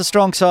 that's a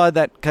strong side,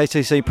 that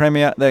KCC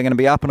Premier. They're going to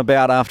be up and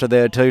about after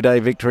their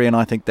 2-day victory, and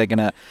I think they're going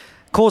to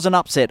cause an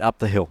upset up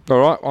the hill. All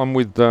right, I'm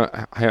with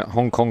the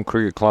Hong Kong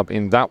Cricket Club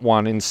in that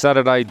one. In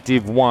Saturday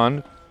Div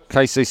 1,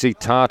 KCC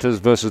Tartars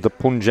versus the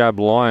Punjab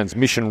Lions,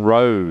 Mission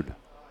Road.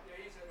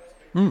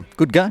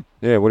 Good game.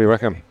 Yeah, what do you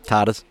reckon?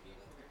 Tartars.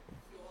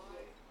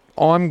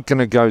 I'm going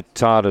to go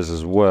Tartars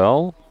as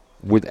well,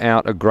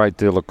 without a great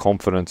deal of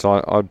confidence.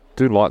 I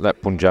do like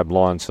that Punjab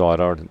Lions side.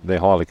 They're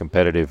highly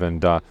competitive,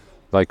 and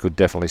they could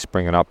definitely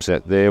spring an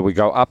upset there. We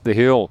go up the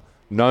hill,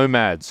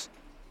 Nomads.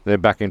 They're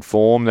back in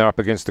form. They're up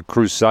against the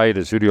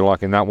Crusaders. Who do you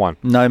like in that one?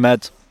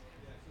 Nomads.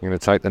 You're going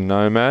to take the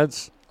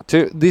Nomads.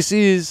 This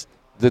is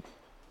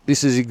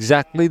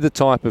exactly the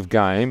type of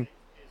game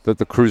that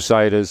the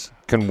Crusaders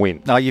can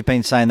win. No, you've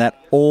been saying that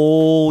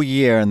all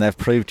year, and they've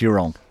proved you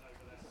wrong.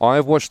 I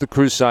have watched the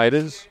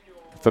Crusaders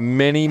for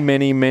many,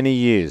 many, many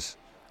years,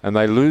 and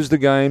they lose the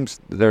games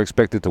that they're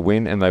expected to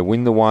win, and they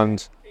win the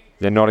ones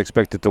they're not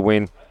expected to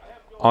win.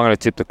 I'm going to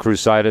tip the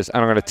Crusaders,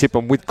 and I'm going to tip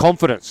them with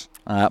confidence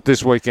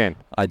this weekend.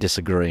 I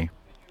disagree.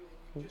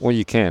 Well,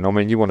 you can. I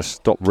mean, you want to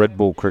stop Red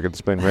Bull cricket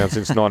that's been around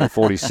since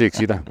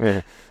 1946. You don't.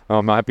 Yeah,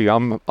 I'm happy.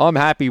 I'm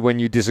happy when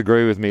you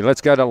disagree with me.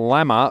 Let's go to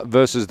Lama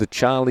versus the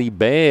Charlie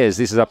Bears.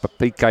 This is up at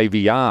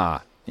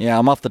PKVR. Yeah,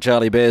 I'm off the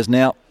Charlie Bears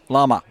now.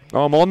 Lama.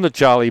 I'm on the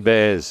Charlie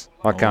Bears.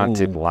 I can't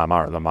tip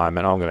Lama at the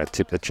moment. I'm going to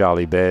tip the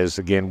Charlie Bears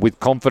again with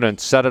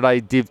confidence. Saturday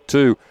Div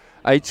 2,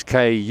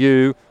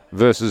 HKU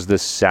versus the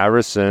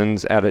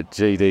Saracens out at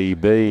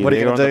GDB. What are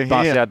you going to do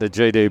bus here? out to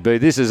GDB.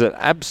 This is an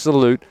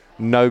absolute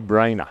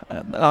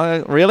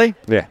no-brainer. Really?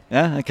 Yeah.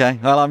 Yeah, okay.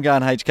 Well, I'm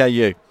going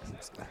HKU.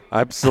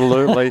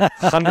 Absolutely.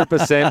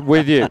 100%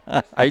 with you.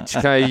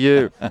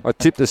 HKU. I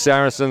tipped the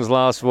Saracens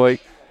last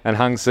week and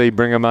Hung See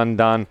bring them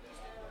undone.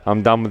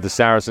 I'm done with the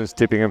Saracens,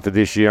 tipping them for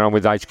this year. I'm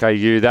with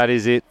HKU. That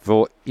is it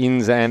for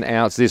ins and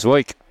outs this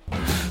week.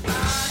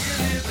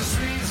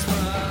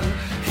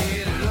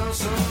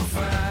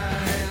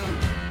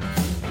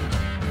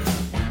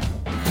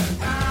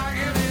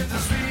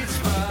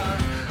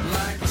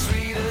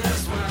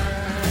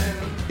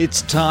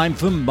 It's time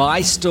for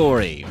My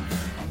Story,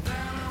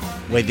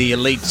 where the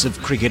elites of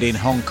cricket in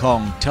Hong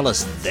Kong tell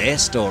us their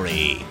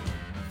story.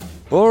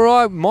 All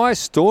right, My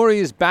Story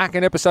is back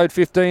in episode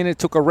 15. It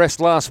took a rest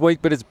last week,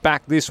 but it's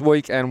back this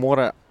week. And what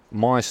a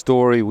My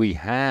Story we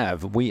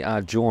have. We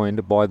are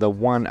joined by the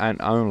one and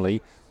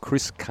only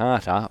Chris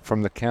Carter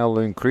from the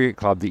Kowloon Cricket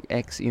Club, the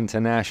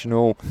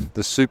ex-international,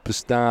 the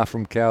superstar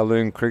from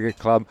Kowloon Cricket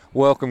Club.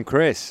 Welcome,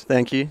 Chris.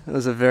 Thank you. That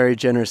was a very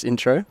generous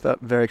intro, but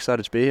very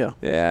excited to be here.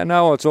 Yeah,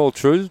 no, it's all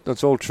true.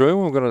 That's all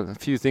true. We've got a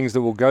few things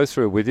that we'll go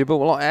through with you. But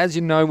well, as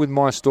you know, with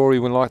My Story,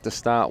 we like to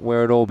start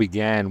where it all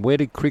began. Where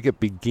did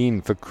cricket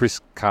begin for Chris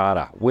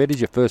Carter? Where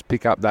did you first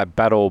pick up that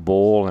bat or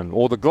ball,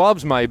 or the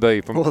gloves maybe,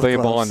 from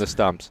being behind the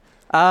stumps?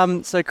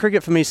 So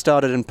cricket for me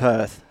started in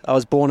Perth. I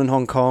was born in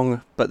Hong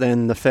Kong, but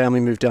then the family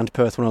moved down to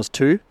Perth when I was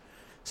 2.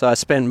 So I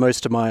spent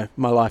most of my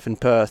life in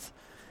Perth.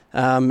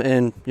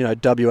 And,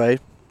 WA,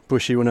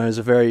 Bushy, is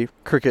a very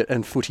cricket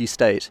and footy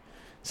state.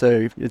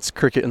 So it's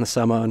cricket in the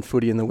summer and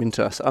footy in the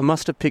winter. So I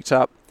must have picked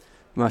up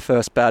my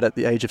first bat at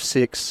the age of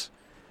 6.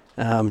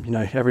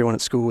 Everyone at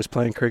school was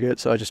playing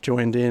cricket, so I just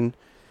joined in,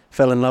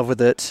 fell in love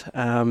with it.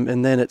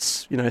 And then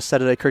it's,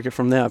 Saturday cricket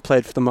from there. I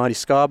played for the mighty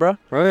Scarborough.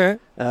 Oh, yeah.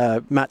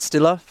 Matt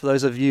Stiller, for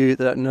those of you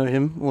that know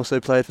him, also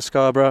played for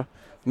Scarborough.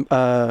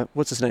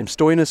 What's his name?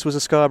 Stoinis was a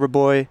Scarborough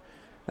boy.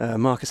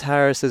 Marcus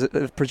Harris.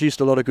 They've produced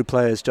a lot of good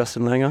players.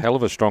 Justin Langer. Hell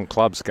of a strong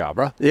club,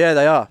 Scarborough. Yeah,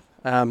 they are.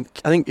 I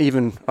think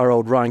even our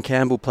old Ryan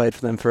Campbell played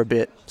for them for a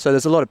bit. So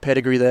there's a lot of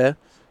pedigree there.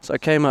 So I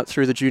came up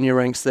through the junior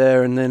ranks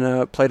there and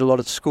then played a lot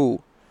at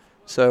school.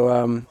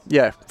 So,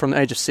 from the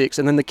age of 6.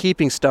 And then the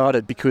keeping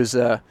started because...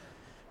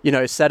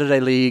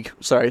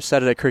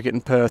 Saturday cricket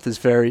in Perth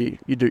is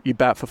you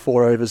bat for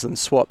 4 overs and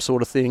swap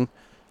sort of thing,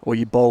 or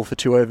you bowl for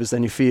 2 overs,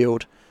 then you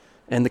field,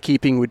 and the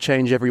keeping would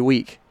change every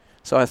week.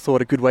 So I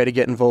thought a good way to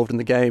get involved in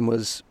the game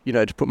was,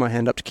 to put my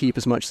hand up to keep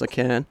as much as I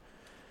can.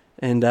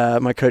 And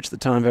my coach at the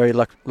time very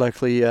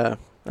luckily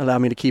allowed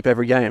me to keep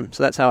every game.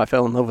 So that's how I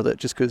fell in love with it,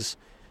 just because,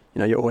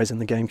 you're always in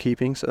the game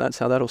keeping. So that's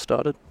how that all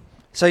started.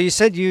 So you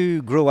said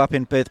you grew up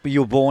in Perth, but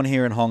you were born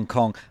here in Hong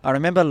Kong. I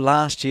remember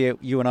last year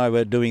you and I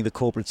were doing the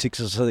corporate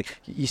sixes. So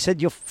you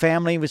said your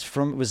family was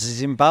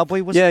Zimbabwe,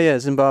 was it? Yeah,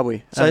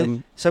 Zimbabwe.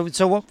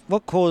 So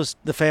what caused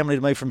the family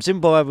to move from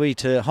Zimbabwe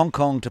to Hong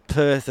Kong to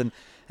Perth,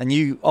 and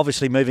you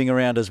obviously moving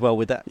around as well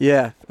with that?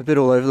 Yeah, a bit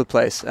all over the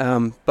place.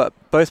 But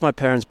both my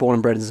parents, born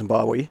and bred in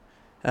Zimbabwe,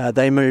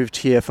 they moved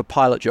here for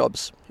pilot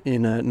jobs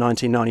in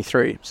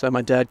 1993. So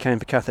my dad came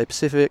for Cathay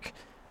Pacific.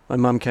 My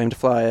mum came to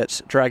fly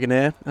at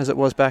Dragonair, as it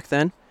was back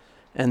then.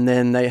 And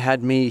then they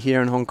had me here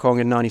in Hong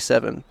Kong in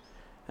 97.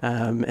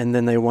 And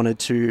then they wanted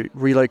to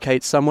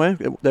relocate somewhere.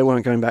 They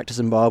weren't going back to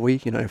Zimbabwe,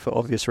 for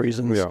obvious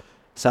reasons. Yeah.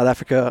 South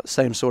Africa,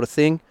 same sort of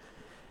thing.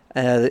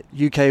 The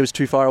UK was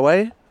too far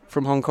away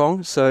from Hong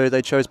Kong, so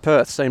they chose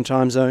Perth, same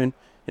time zone,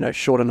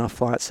 short enough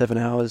flight, 7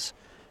 hours.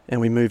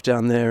 And we moved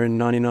down there in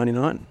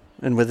 1999.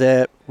 And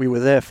we were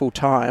there full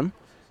time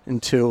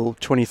until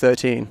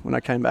 2013 when I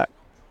came back.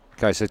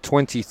 Okay, so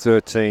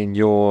 2013,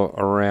 you're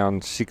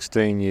around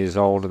 16 years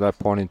old at that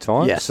point in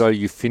time. Yes. So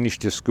you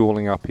finished your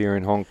schooling up here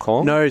in Hong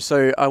Kong? No,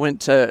 so I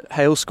went to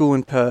Hale School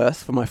in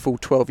Perth for my full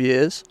 12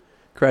 years.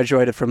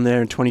 Graduated from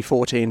there in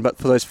 2014, but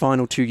for those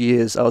final 2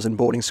 years, I was in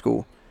boarding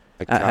school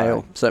at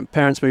Hale. So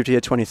parents moved here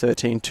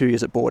 2013, 2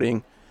 years at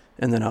boarding,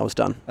 and then I was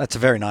done. That's a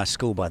very nice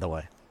school, by the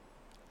way.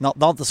 Not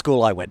the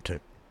school I went to.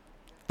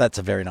 That's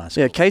a very nice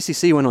school. Yeah,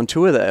 KCC went on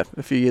tour there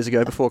a few years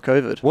ago before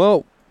COVID.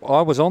 Well,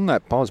 I was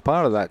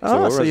part of that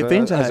tour. So you've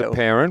been to as Hale. a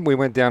parent. We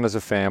went down as a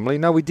family.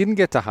 No, we didn't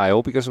get to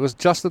Hale because it was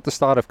just at the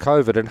start of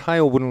COVID, and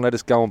Hale wouldn't let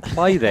us go and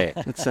play there.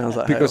 It sounds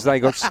like Because Hale. they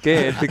got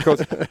scared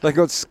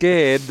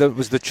that it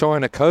was the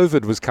China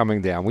COVID was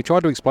coming down. We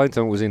tried to explain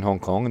to them it was in Hong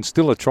Kong, and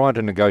Stiller tried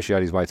to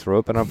negotiate his way through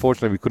it, but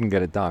unfortunately we couldn't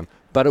get it done.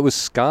 But it was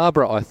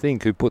Scarborough, I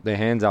think, who put their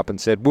hands up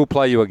and said, we'll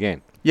play you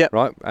again. Yep.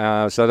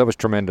 Right? So that was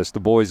tremendous. The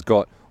boys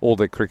got all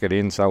their cricket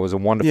in, so it was a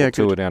wonderful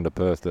tour down to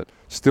Perth that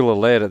Stiller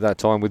led at that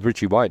time with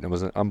Richie Waite, and it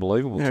was an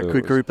unbelievable tour.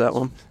 Good group, that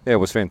one. Yeah, it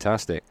was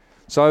fantastic.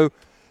 So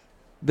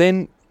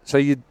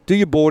you do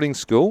your boarding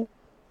school.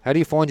 How do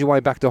you find your way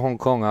back to Hong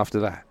Kong after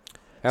that?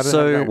 How did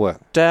that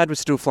work? Dad was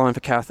still flying for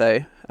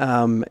Cathay,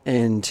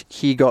 and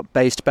he got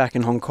based back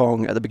in Hong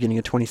Kong at the beginning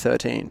of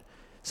 2013.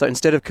 So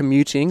instead of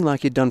commuting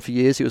like he'd done for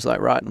years, he was like,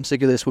 right, I'm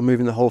sick of this. We're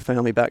moving the whole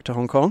family back to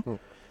Hong Kong.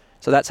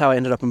 So that's how I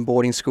ended up in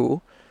boarding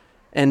school.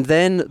 And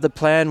then the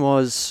plan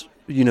was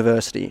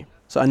university.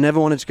 So I never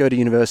wanted to go to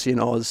university in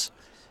Oz.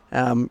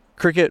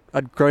 Cricket,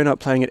 I'd grown up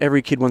playing it.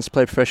 Every kid wants to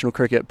play professional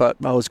cricket, but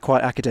I was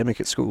quite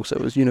academic at school. So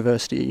it was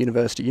university,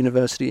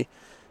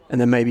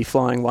 and then maybe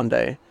flying one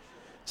day.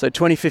 So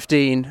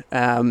 2015,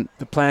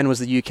 the plan was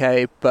the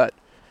UK, but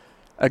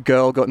a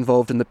girl got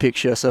involved in the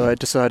picture, so I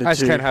decided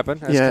As can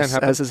happen.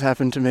 As has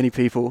happened to many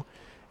people.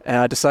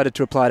 I decided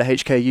to apply to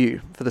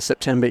HKU for the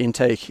September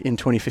intake in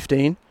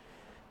 2015.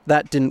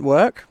 That didn't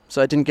work,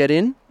 so I didn't get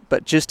in.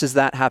 But just as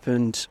that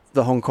happened,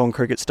 the Hong Kong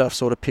cricket stuff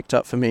sort of picked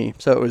up for me.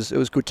 So it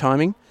was good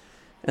timing.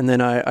 And then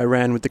I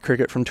ran with the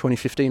cricket from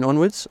 2015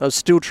 onwards. I was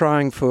still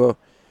trying for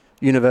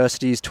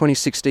universities.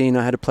 2016,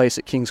 I had a place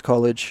at King's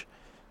College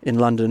in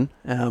London.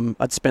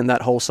 I'd spent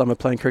that whole summer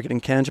playing cricket in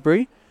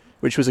Canterbury,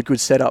 which was a good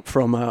setup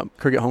from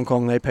Cricket Hong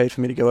Kong. They paid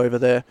for me to go over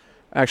there.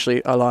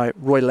 Actually, I lie.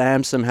 Roy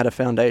Lamson had a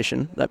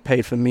foundation that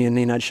paid for me and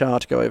Ninad Shah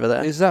to go over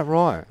there. Is that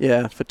right?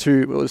 Yeah,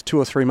 it was 2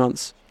 or 3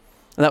 months.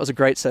 And that was a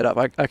great setup.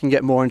 I can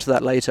get more into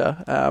that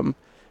later.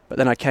 But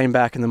then I came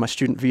back and then my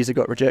student visa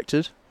got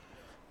rejected.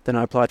 Then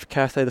I applied for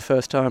Cathay the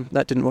first time.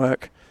 That didn't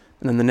work.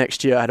 And then the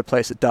next year I had a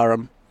place at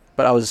Durham.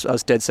 But I was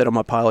dead set on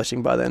my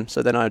piloting by then.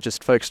 So then I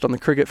just focused on the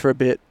cricket for a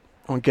bit,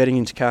 on getting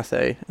into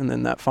Cathay. And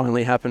then that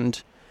finally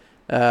happened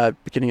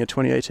beginning of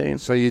 2018.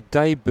 So you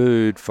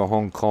debuted for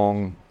Hong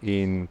Kong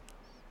in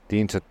the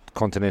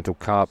Intercontinental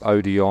Cup,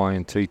 ODI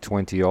and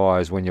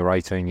T20Is when you're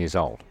 18 years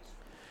old.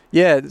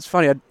 Yeah, it's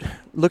funny.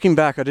 Looking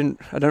back, I don't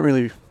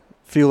really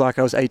feel like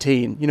I was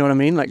 18. You know what I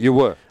mean? Like you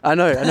were. I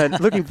know.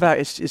 Looking back,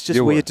 it's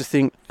just weird to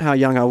think how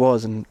young I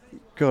was, and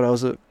God, I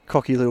was a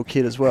cocky little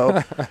kid as well.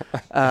 But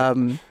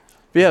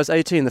yeah, I was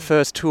 18. The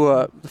first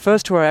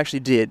tour I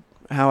actually did,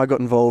 how I got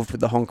involved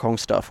with the Hong Kong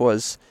stuff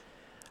was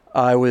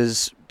I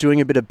was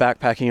doing a bit of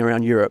backpacking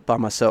around Europe by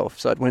myself.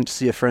 So I went to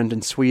see a friend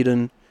in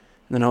Sweden,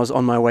 and then I was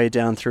on my way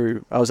down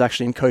through. I was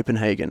actually in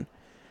Copenhagen.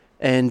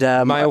 And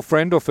male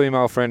friend or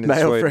female friend in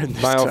Sweden?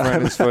 Male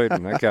friend in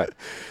Sweden, okay.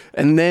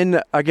 And then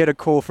I get a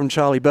call from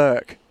Charlie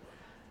Burke,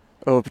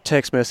 or a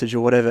text message or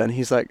whatever, and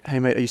he's like, hey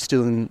mate, are you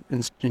still in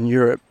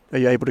Europe? Are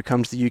you able to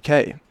come to the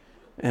UK?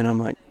 And I'm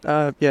like,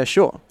 yeah,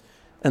 sure.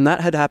 And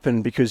that had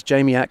happened because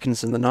Jamie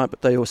Atkinson, the night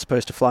that they were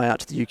supposed to fly out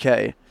to the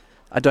UK,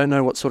 I don't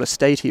know what sort of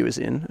state he was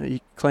in.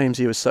 He claims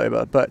he was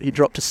sober, but he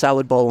dropped a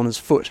salad bowl on his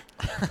foot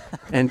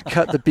and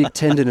cut the big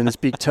tendon in his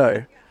big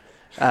toe.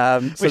 So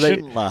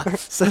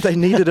they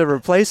needed a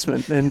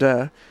replacement, and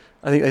I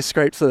think they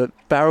scraped the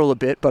barrel a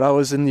bit, but I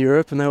was in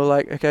Europe and they were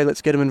like, okay,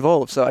 let's get him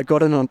involved. So I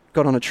got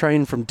on a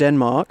train from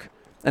Denmark,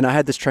 and I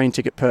had this train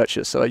ticket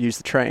purchased, so I used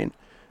the train.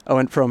 I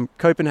went from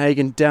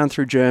Copenhagen down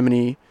through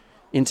Germany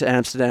into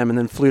Amsterdam, and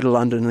then flew to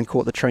London and then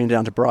caught the train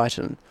down to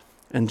Brighton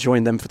and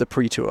joined them for the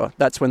pre-tour.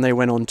 That's when they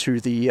went on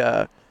to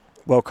the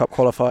World Cup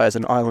qualifiers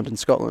in Ireland and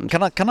Scotland.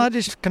 Can I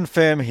just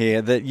confirm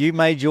here that you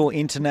made your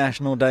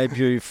international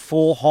debut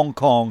for Hong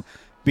Kong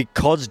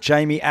because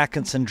Jamie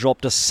Atkinson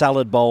dropped a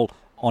salad bowl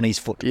on his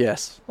foot?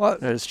 Yes,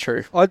 that is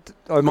true. I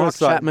Mark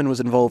Chapman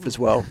was involved as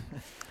well.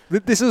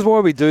 This is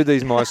why we do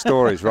these My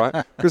Stories, right?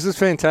 Because it's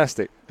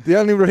fantastic. The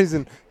only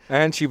reason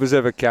Anchi was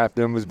ever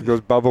captain was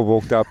because Bubba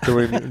walked up to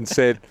him and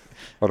said,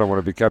 I don't want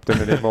to be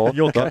captain anymore.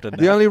 You're captain now.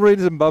 The only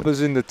reason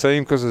Bubba's in the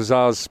team because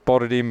Azaz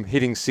spotted him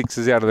hitting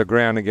sixes out of the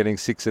ground and getting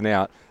 6 and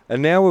out.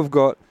 And now we've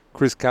got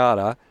Chris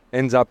Carter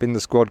ends up in the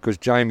squad because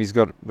Jamie's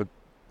got a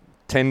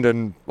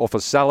tendon off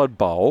a salad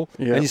bowl.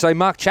 Yeah. And you say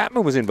Mark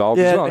Chapman was involved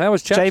as well. How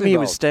was Chapman Jamie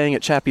involved? was staying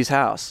at Chappie's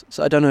house.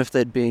 So I don't know if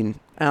they'd been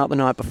out the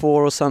night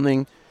before or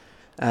something.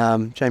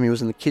 Jamie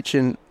was in the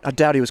kitchen. I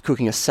doubt he was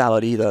cooking a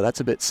salad either. That's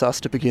a bit sus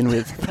to begin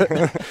with.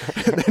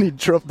 And then he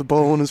dropped the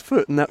ball on his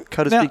foot and that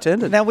cut his big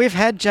tendon. Now, we've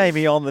had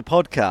Jamie on the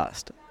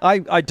podcast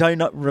I do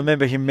not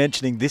remember him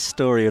mentioning this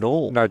story at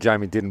all. No,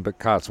 Jamie didn't, but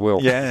Carts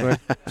will. Yeah,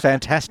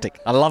 fantastic.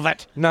 I love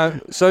it. No,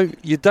 so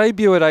you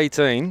debut at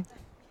 18,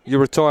 you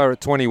retire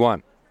at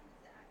 21.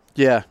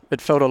 Yeah, it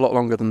felt a lot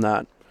longer than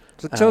that.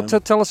 So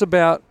tell us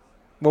about,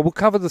 well, we'll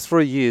cover the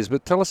 3 years,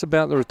 but tell us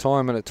about the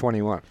retirement at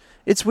 21.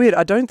 It's weird.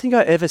 I don't think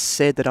I ever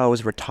said that I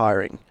was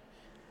retiring.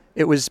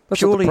 It was That's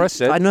purely... what the press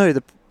said. I know,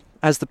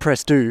 as the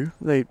press do,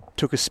 they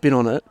took a spin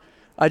on it.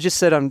 I just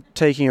said I'm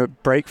taking a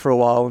break for a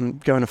while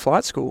and going to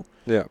flight school.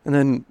 Yeah. And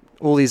then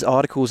all these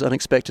articles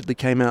unexpectedly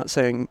came out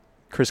saying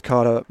Chris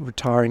Carter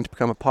retiring to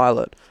become a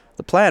pilot.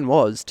 The plan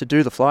was to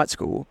do the flight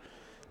school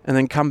and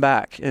then come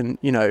back and,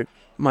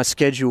 my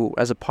schedule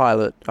as a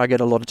pilot, I get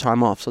a lot of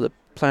time off. So the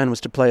plan was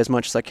to play as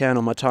much as I can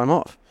on my time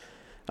off.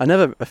 I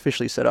never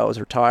officially said I was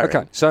retiring.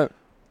 Okay, so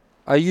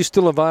are you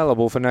still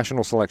available for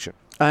national selection?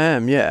 I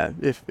am, yeah,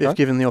 if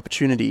given the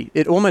opportunity.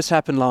 It almost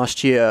happened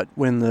last year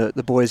when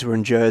the boys were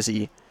in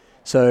Jersey.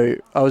 So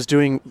I was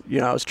doing,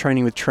 I was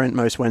training with Trent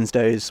most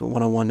Wednesdays,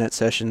 one-on-one net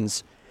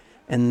sessions.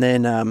 And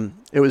then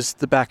it was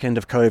the back end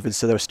of COVID,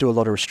 so there were still a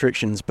lot of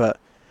restrictions. But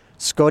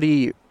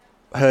Scotty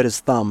hurt his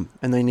thumb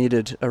and they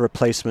needed a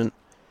replacement.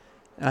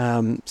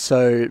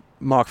 So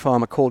Mark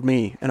Farmer called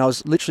me and I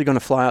was literally going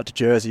to fly out to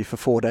Jersey for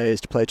 4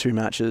 days to play 2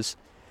 matches.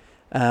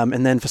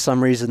 And then for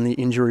some reason the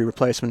injury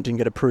replacement didn't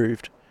get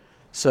approved.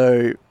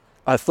 So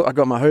I thought I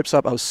got my hopes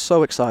up. I was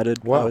so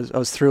excited. Wow. I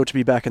was thrilled to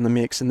be back in the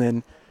mix. And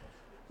then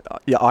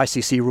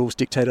ICC rules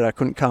dictated I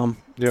couldn't come.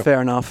 Yeah.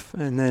 Fair enough.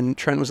 And then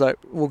Trent was like,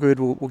 "Well, good.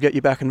 We'll get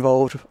you back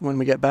involved when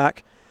we get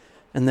back."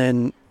 And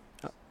then,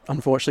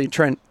 unfortunately,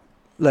 Trent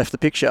left the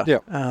picture. Yeah.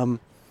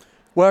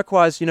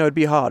 Work-wise, it'd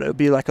be hard. It would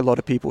be like a lot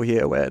of people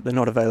here where they're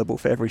not available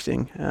for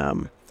everything.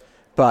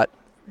 But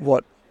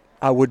what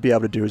I would be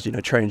able to do is,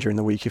 train during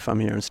the week if I'm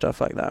here and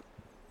stuff like that.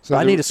 So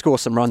I need to score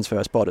some runs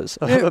first, Potters.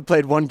 Yeah. I've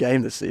played 1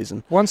 game this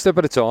season. one step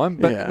at a time.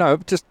 But Yeah. no,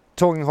 just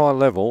talking high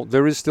level,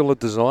 there is still a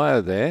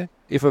desire there,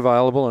 if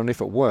available and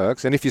if it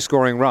works, and if you're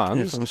scoring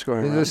runs, If I'm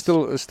scoring there's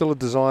runs. still a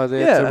desire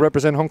there Yeah. to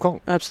represent Hong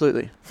Kong.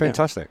 Absolutely.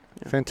 Fantastic.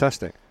 Yeah.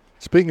 Fantastic.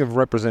 Speaking of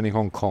representing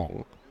Hong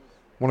Kong,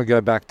 I want to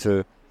go back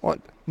to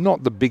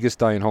not the biggest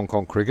day in Hong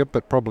Kong cricket,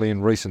 but probably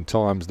in recent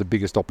times the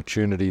biggest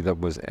opportunity that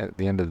was at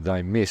the end of the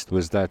day missed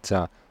was that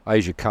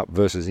Asia Cup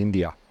versus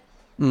India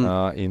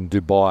in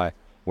Dubai,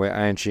 where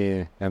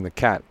Anchi and the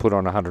Cat put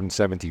on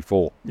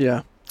 174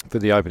 Yeah. for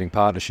the opening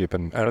partnership.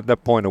 And at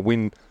that point, a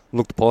win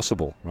looked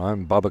possible, right?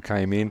 And Bubba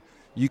came in.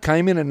 You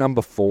came in at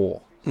number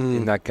 4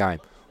 in that game.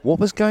 What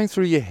was going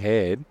through your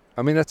head?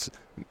 I mean,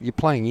 you're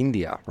playing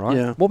India, right?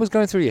 Yeah. What was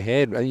going through your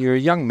head? You're a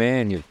young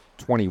man. You're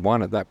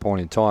 21 at that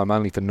point in time,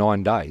 only for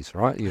 9 days,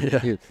 right?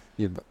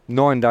 You're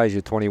 9 days,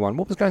 you're 21.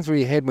 What was going through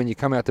your head when you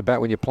come out to bat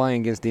when you're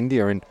playing against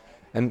India and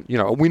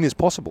a win is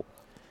possible?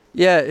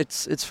 Yeah,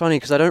 it's funny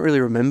because I don't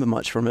really remember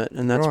much from it,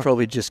 and that's Right.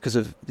 probably just because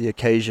of the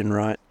occasion,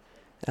 right?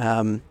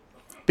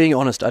 Being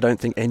honest, I don't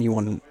think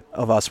anyone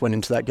of us went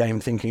into that game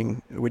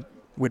thinking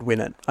we'd win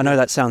it. I know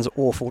that sounds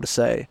awful to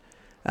say.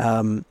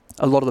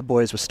 A lot of the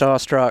boys were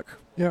starstruck,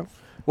 Yeah.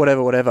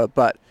 whatever,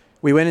 but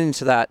we went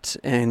into that,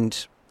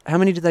 and how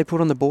many did they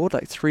put on the board?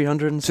 Like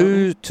 300 and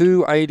something?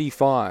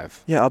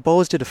 285. Yeah, our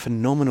bowlers did a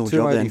phenomenal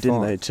job then,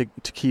 didn't they,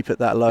 285. to keep it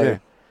that low. Yeah.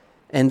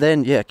 And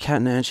then, Cat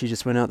and Anchi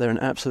just went out there and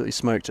absolutely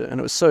smoked it. And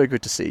it was so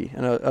good to see.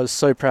 And I was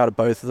so proud of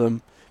both of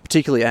them,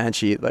 particularly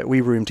Anchi. Like, we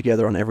roomed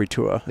together on every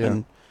tour. Yeah.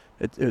 And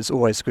it was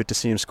always good to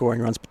see him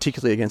scoring runs,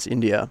 particularly against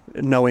India,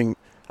 knowing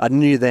I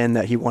knew then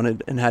that he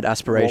wanted and had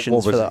aspirations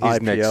What was for the his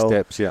IPL next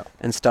steps? Yeah.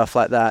 and stuff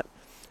like that.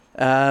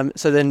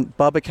 So then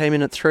Bubba came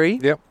in at 3.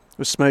 Yep.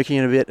 Was smoking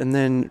it a bit. And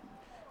then,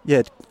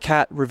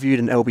 Cat reviewed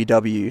an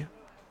LBW.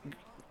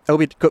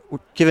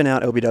 Given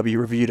out LBW,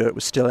 reviewed it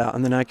was still out,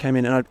 and then I came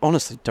in and I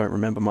honestly don't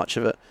remember much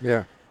of it.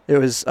 Yeah. It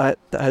was I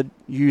had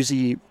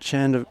Yuzi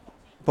Chanda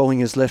bowling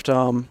his left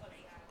arm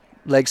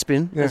leg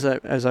spin, Yeah.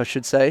 as I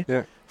should say,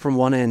 Yeah. from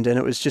one end, and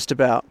it was just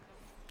about.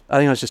 I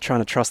think I was just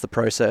trying to trust the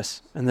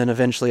process, and then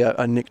eventually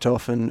I nicked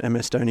off, and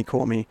MS Dhoni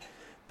caught me.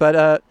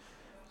 But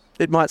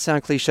it might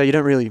sound cliche. You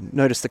don't really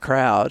notice the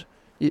crowd.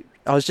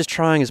 I was just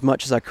trying as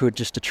much as I could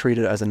just to treat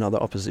it as another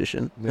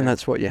opposition, Yeah. and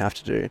that's what you have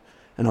to do.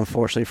 And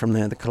unfortunately, from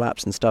there, the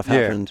collapse and stuff Yeah.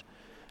 happened.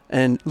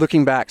 And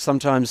looking back,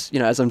 sometimes,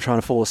 as I'm trying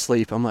to fall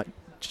asleep, I'm like,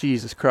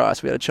 Jesus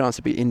Christ, we had a chance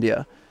to beat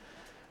India.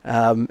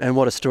 And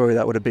what a story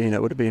that would have been.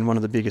 It would have been one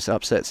of the biggest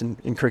upsets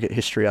in cricket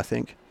history, I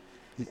think.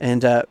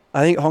 And I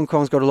think Hong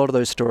Kong's got a lot of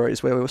those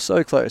stories where we were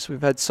so close.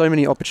 We've had so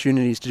many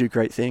opportunities to do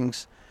great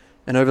things.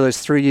 And over those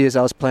 3 years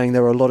I was playing,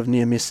 there were a lot of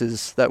near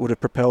misses that would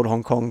have propelled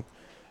Hong Kong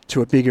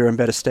to a bigger and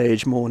better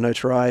stage, more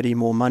notoriety,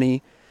 more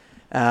money.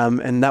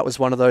 And that was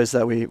one of those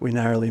that we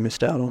narrowly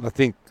missed out on. I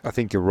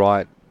think you're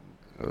right.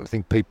 I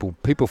think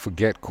people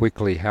forget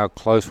quickly how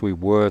close we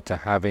were to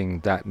having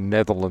that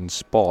Netherlands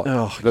spot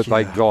that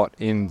they got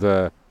in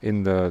the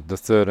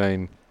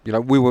 13.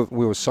 We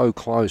were so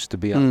close to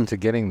be up to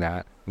getting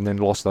that, and then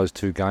lost those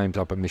 2 games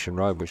up at Mission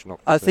Road, which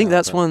knocked us I think out,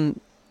 that's but-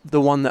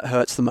 the one that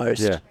hurts the most.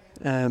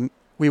 Yeah.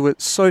 We were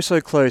so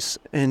close,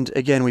 and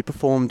again we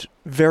performed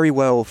very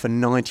well for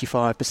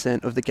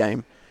 95% of the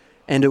game,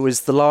 And it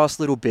was the last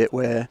little bit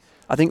where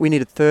I think we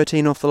needed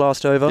 13 off the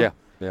last over.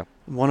 Yeah.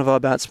 One of our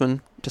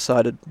batsmen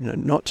decided,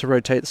 not to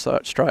rotate the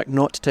strike,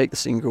 not to take the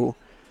single.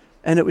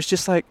 And it was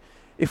just like,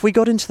 if we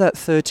got into that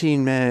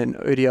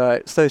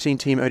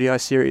 13-team ODI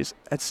series,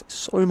 that's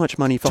so much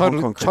money for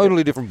Hong Kong cricket.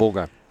 Totally different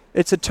ballgame.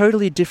 It's a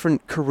totally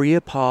different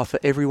career path for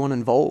everyone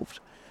involved.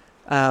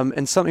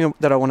 And something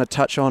that I want to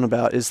touch on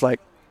about is like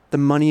the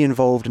money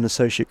involved in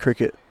associate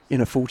cricket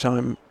in a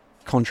full-time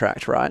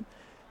contract, right?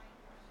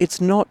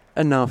 It's not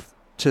enough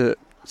to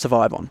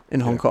survive on in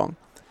Hong Kong.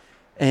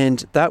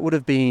 And that would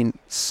have been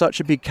such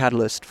a big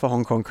catalyst for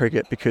Hong Kong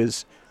cricket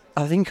because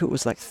I think it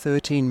was like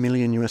 $13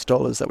 million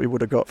that we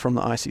would have got from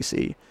the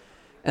ICC.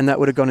 And that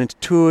would have gone into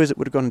tours, it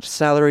would have gone into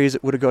salaries,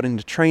 it would have gone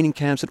into training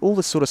camps and all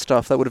this sort of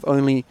stuff that would have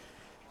only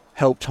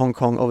helped Hong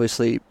Kong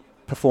obviously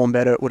perform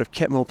better. It would have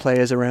kept more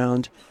players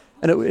around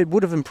and it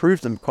would have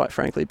improved them, quite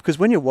frankly, because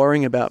when you're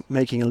worrying about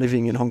making a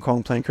living in Hong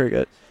Kong playing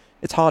cricket,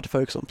 it's hard to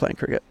focus on playing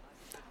cricket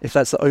if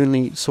that's the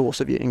only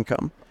source of your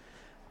income.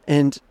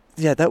 And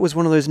yeah, that was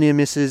one of those near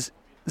misses.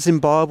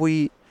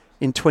 Zimbabwe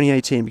in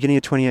 2018, beginning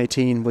of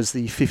 2018, was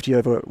the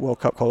 50-over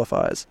World Cup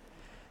qualifiers.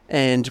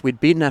 And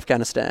we'd beaten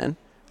Afghanistan.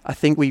 I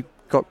think we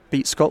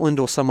beat Scotland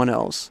or someone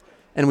else.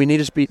 And we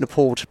needed to beat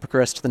Nepal to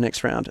progress to the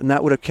next round. And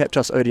that would have kept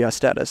us ODI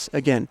status.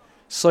 Again,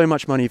 so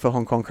much money for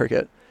Hong Kong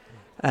cricket.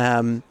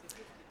 I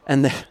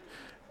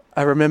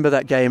remember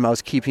that game, I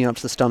was keeping up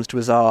to the stumps to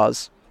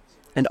Azars.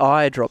 And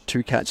I dropped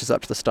 2 catches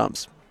up to the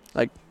stumps.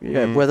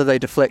 Whether they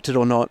deflected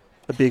or not,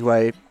 a big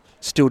way,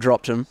 still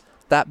dropped them.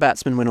 That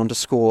batsman went on to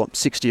score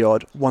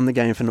 60-odd, won the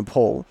game for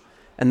Nepal,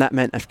 and that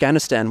meant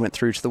Afghanistan went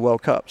through to the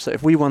World Cup. So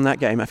if we won that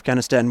game,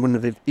 Afghanistan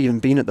wouldn't have even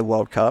been at the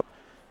World Cup,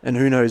 and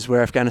who knows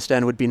where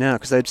Afghanistan would be now,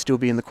 because they'd still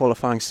be in the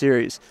qualifying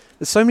series.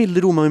 There's so many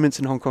little moments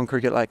in Hong Kong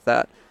cricket like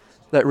that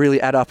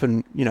really add up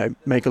and,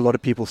 make a lot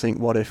of people think,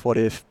 what if?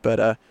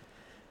 But,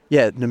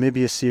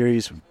 Namibia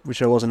series,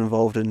 which I wasn't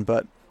involved in,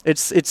 but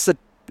it's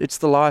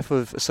the life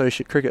of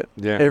associate cricket.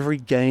 Yeah. Every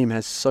game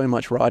has so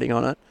much riding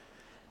on it.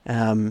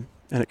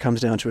 And it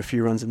comes down to a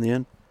few runs in the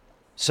end.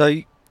 So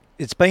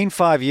it's been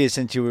 5 years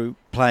since you were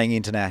playing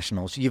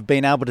internationals. You've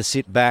been able to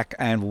sit back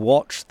and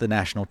watch the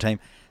national team.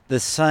 The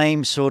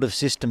same sort of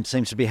system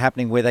seems to be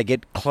happening where they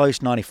get close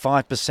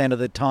 95% of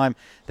the time.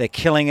 They're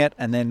killing it,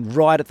 and then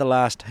right at the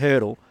last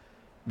hurdle,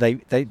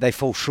 they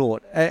fall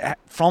short.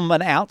 From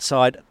an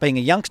outside, being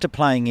a youngster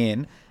playing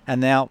in, and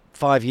now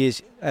 5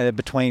 years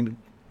between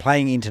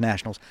playing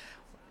internationals,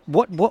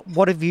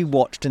 what have you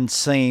watched and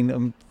seen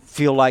and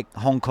feel like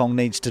Hong Kong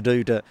needs to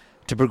do to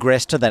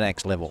progress to the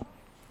next level?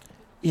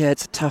 Yeah,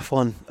 it's a tough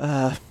one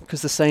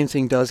because the same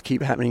thing does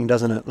keep happening,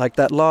 doesn't it? Like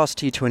that last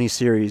T20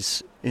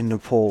 series in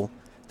Nepal,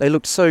 they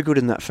looked so good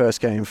in that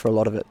first game for a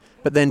lot of it,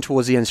 but then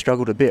towards the end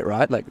struggled a bit,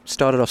 right? Like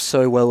started off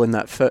so well in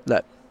that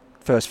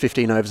first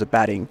 15 overs of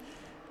batting.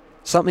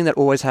 Something that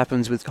always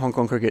happens with Hong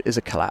Kong cricket is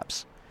a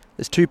collapse.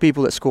 There's 2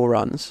 people that score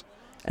runs,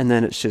 and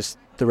then it's just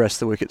the rest of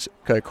the wickets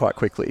go quite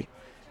quickly.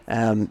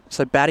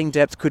 So batting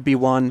depth could be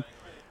one.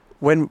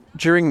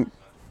 During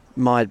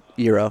my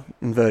era,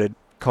 inverted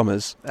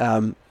commas,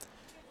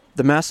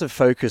 the massive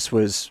focus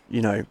was,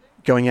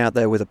 going out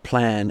there with a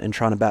plan and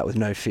trying to bat with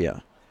no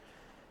fear.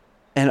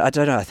 And I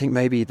don't know, I think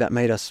maybe that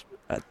made us,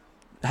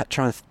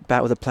 trying to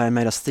bat with a plan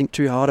made us think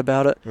too hard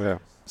about it. Yeah.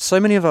 So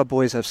many of our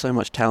boys have so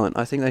much talent.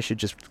 I think they should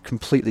just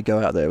completely go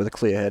out there with a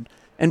clear head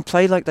and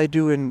play like they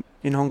do in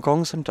Hong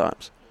Kong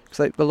sometimes.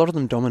 Because a lot of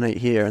them dominate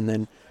here and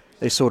then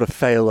they sort of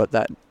fail at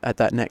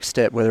that next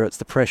step, whether it's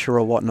the pressure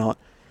or whatnot.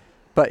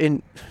 But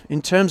in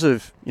terms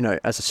of,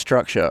 as a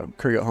structure,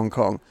 Cricket Hong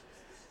Kong,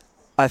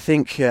 I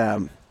think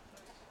a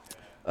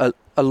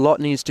lot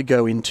needs to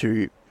go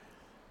into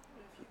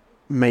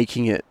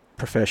making it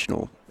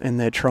professional, and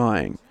they're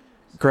trying.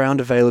 Ground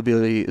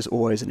availability is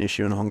always an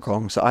issue in Hong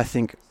Kong, so I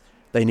think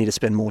they need to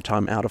spend more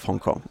time out of Hong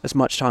Kong, as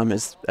much time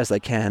as they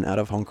can out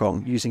of Hong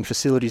Kong, using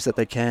facilities that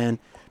they can,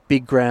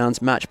 big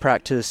grounds, match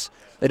practice.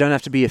 They don't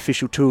have to be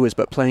official tours,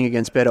 but playing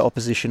against better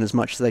opposition as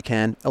much as they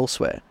can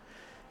elsewhere.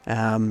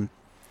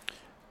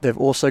 They've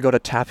also got to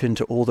tap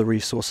into all the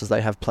resources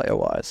they have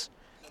player-wise.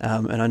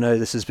 And I know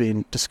this has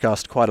been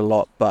discussed quite a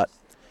lot, but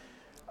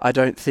I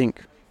don't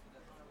think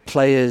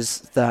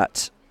players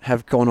that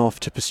have gone off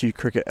to pursue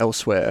cricket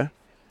elsewhere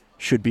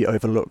should be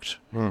overlooked.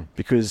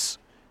 Because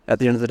at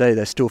the end of the day,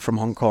 they're still from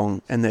Hong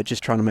Kong and they're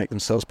just trying to make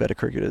themselves better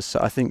cricketers.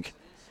 So I think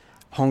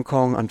Hong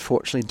Kong,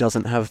 unfortunately,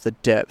 doesn't have the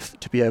depth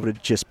to be able to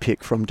just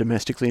pick from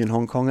domestically in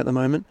Hong Kong at the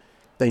moment.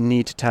 They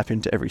need to tap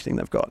into everything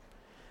they've got.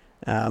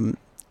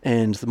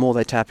 And the more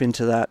they tap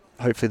into that,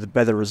 hopefully the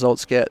better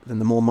results get, then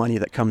the more money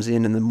that comes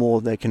in and the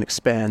more they can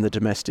expand the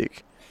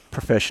domestic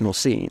professional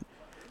scene.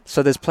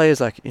 So there's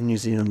players like in New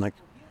Zealand, like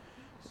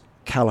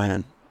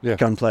Callahan,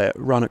 gun player,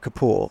 Ranat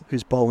Kapoor,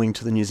 who's bowling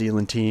to the New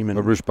Zealand team. And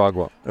Arush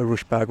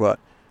Bhagwat.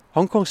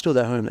 Hong Kong's still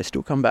their home. They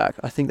still come back.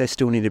 I think they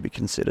still need to be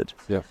considered.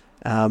 Yeah.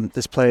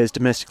 There's players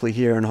domestically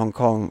here in Hong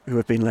Kong who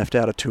have been left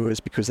out of tours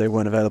because they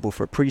weren't available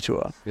for a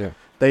pre-tour. Yeah.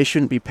 They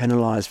shouldn't be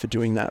penalised for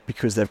doing that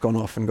because they've gone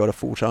off and got a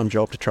full-time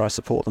job to try to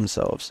support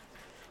themselves.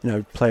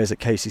 Players at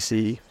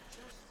KCC,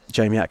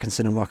 Jamie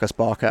Atkinson and Wakas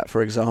Barkat,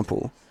 for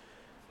example,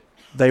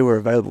 they were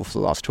available for the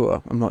last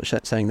tour. I'm not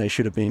saying they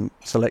should have been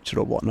selected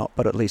or whatnot,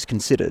 but at least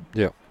considered.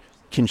 Yeah.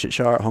 Kinshit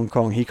Shah at Hong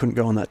Kong, he couldn't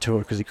go on that tour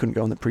because he couldn't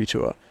go on the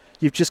pre-tour.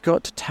 You've just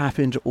got to tap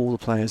into all the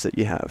players that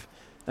you have.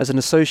 As an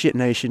associate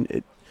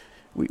nation,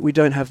 we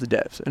don't have the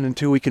depth, and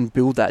until we can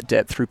build that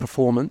depth through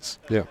performance,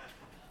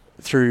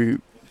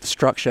 through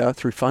structure,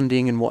 through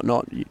funding and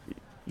whatnot,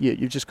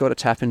 you've just got to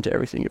tap into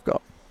everything you've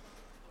got.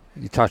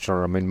 You touched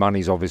on it. I mean,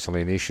 money's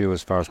obviously an issue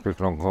as far as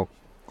Cricket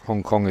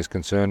Hong Kong is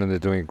concerned, and they're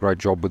doing a great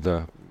job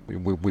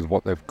with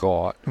what they've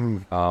got.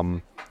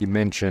 You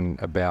mentioned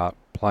about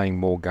playing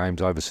more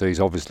games overseas.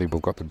 Obviously,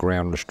 we've got the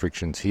ground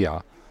restrictions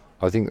here.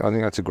 I think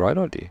that's a great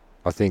idea.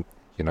 I think,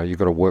 you've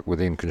got to work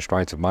within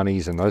constraints of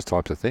monies and those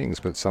types of things,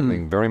 but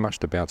something very much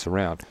to bounce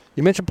around.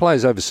 You mentioned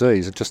players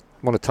overseas. I just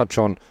want to touch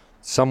on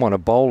a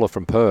bowler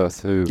from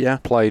Perth who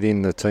played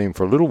in the team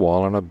for a little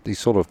while, and he's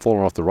sort of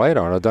fallen off the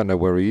radar, and I don't know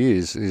where he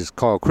is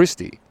Kyle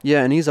Christie.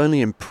 Yeah, and he's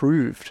only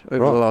improved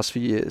over the last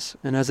few years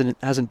and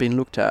hasn't been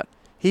looked at.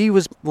 He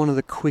was one of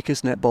the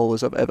quickest net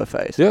bowlers I've ever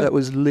faced. Yeah. That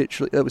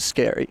was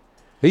scary.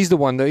 He's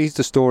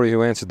the story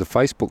who answered the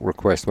Facebook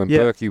request when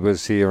Berkey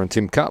was here and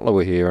Tim Cutler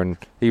were here, and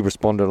he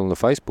responded on the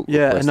Facebook request.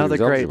 Yeah, another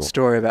great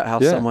story about how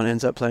someone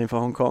ends up playing for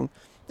Hong Kong.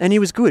 And he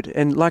was good.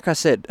 And like I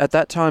said, at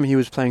that time he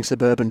was playing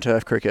suburban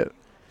turf cricket,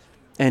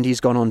 and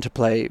he's gone on to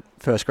play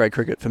first grade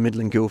cricket for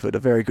Midland Guildford, a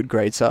very good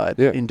grade side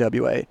in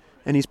WA,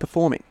 and he's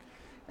performing.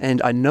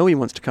 And I know he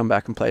wants to come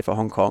back and play for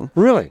Hong Kong.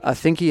 Really? I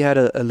think he had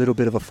a little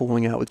bit of a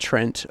falling out with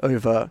Trent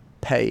over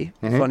pay,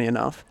 funny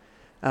enough.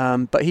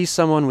 But he's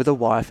someone with a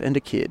wife and a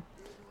kid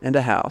and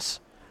a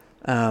house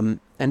and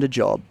a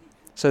job.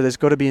 So there's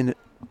got to be,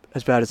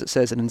 as bad as it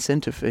says, an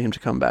incentive for him to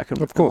come back and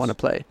want to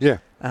play. Yeah.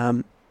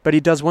 But he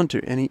does want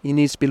to, and he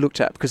needs to be looked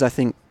at, because I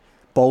think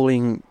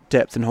bowling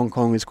depth in Hong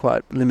Kong is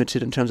quite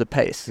limited in terms of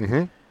pace.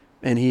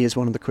 And he is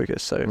one of the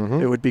quickest, so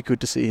it would be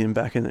good to see him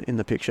back in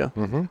the picture.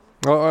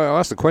 I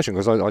asked the question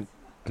because I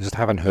just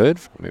haven't heard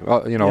from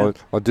him.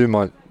 I do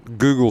my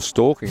Google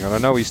stalking, and I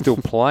know he's still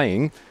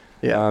playing.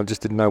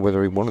 Just didn't know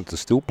whether he wanted to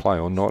still play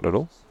or not at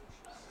all.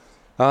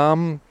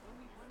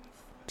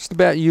 Just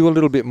about you a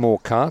little bit more,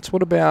 Karts.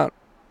 What about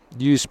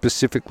you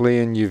specifically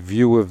and your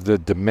view of the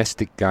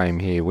domestic game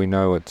here? We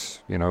know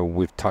it's,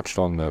 we've touched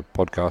on the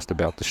podcast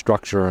about the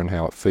structure and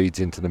how it feeds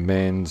into the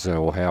men's,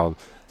 or how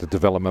the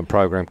development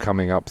program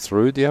coming up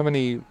through. Do you have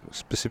any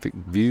specific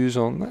views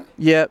on that?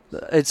 Yeah,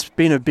 it's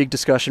been a big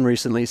discussion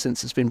recently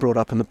since it's been brought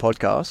up in the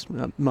podcast.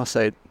 I must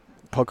say,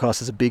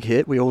 podcast is a big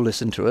hit. We all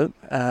listen to it.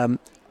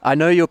 I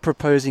know you're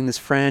proposing this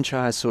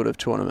franchise sort of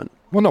tournament.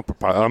 Well, not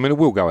proposed. I mean, it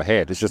will go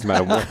ahead. It's just a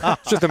matter of what.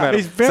 It's just a matter.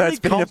 He's very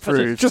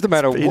confident. It's just a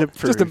matter of what.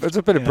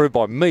 It's been approved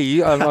by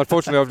me.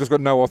 Unfortunately, I've just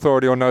got no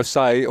authority or no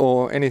say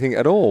or anything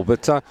at all.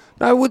 But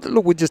no,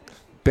 look, we're just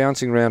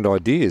bouncing around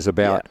ideas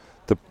about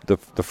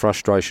the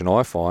frustration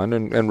I find.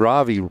 And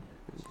Ravi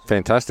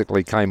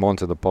fantastically came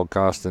onto the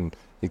podcast and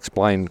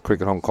explained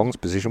Cricket Hong Kong's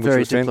position.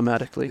 Very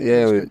diplomatically.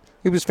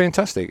 It was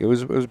fantastic. It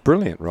was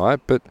brilliant, right?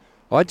 But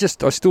I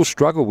still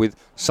struggle with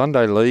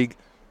Sunday League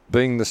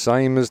being the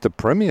same as the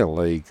Premier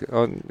League. I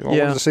want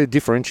to see a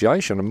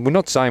differentiation. I mean, we're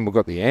not saying we've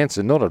got the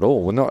answer, not at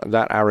all. We're not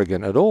that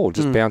arrogant at all,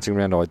 just bouncing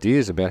around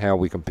ideas about how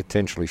we can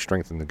potentially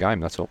strengthen the game,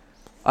 that's all.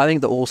 I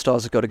think the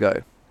All-Stars have got to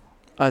go.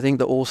 I think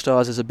the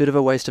All-Stars is a bit of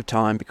a waste of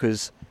time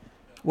because,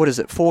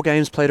 4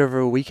 games played over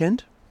a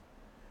weekend?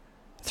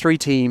 3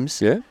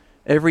 teams. Yeah.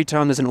 Every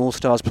time there's an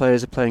All-Stars,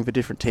 players are playing for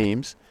different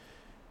teams,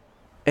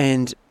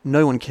 and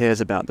no one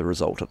cares about the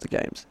result of the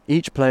games.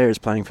 Each player is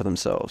playing for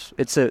themselves.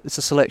 It's a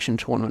selection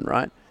tournament,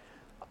 right?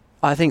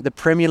 I think the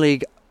Premier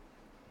League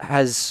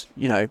is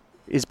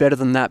better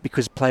than that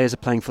because players are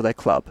playing for their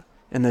club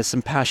and there's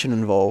some passion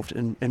involved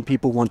and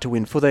people want to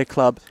win for their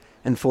club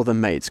and for their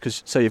mates.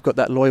 So you've got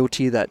that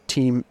loyalty, that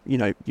team,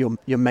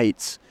 your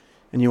mates,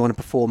 and you want to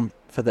perform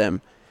for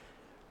them.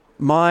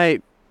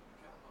 My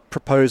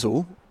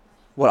proposal,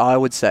 what I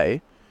would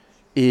say,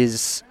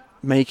 is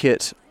make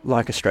it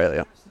like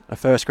Australia, a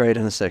first grade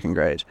and a second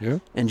grade. Yeah.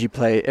 And you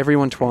play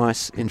everyone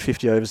twice in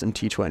 50 overs and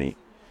T20.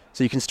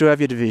 So you can still have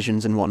your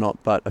divisions and whatnot,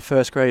 but a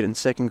first grade and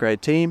second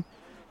grade team,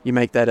 you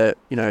make that a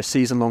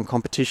season-long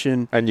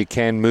competition. And you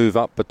can move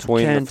up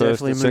between the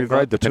first and second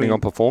grade depending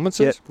on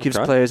performances? Yeah, gives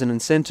players an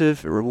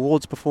incentive, it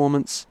rewards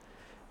performance,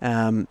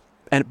 but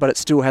it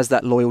still has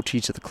that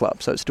loyalty to the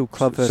club. So it's still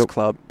club versus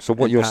club. So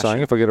what you're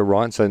saying, if I get it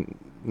right,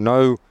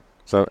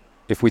 so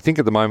if we think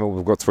at the moment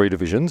we've got 3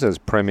 divisions, as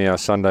Premier,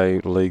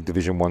 Sunday League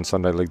Division 1,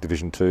 Sunday League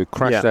Division 2,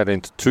 crash that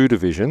into 2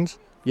 divisions,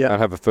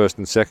 and have a first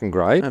and second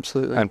grade.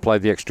 Absolutely. And play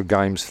the extra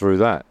games through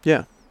that.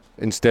 Yeah.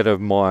 Instead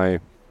of my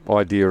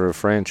idea of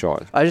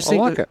franchise. I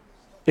think it.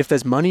 If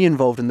there's money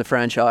involved in the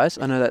franchise,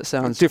 I know that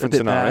sounds different a bit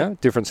scenario. bad,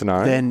 different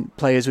scenario. Then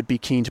players would be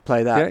keen to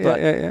play that.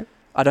 Yeah.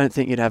 I don't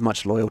think you'd have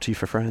much loyalty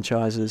for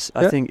franchises.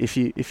 I think if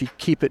you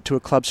keep it to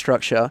a club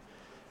structure,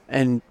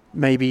 and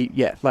maybe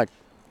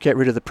get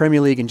rid of the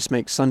Premier League and just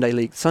make Sunday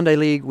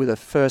League with a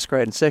first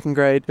grade and second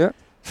grade. Yeah.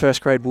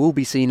 First grade will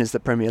be seen as the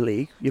Premier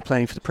League. You're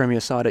playing for the Premier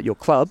side at your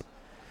club.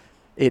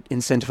 It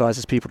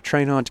incentivises people to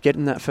train hard to get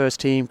in that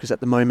first team, because at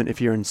the moment, if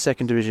you're in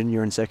second division,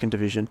 you're in second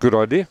division. Good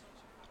idea.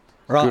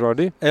 Right. Good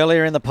idea.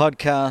 Earlier in the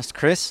podcast,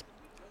 Chris,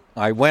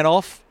 I went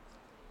off,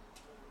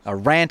 I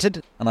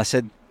ranted, and I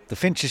said the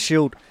Fincher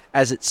Shield,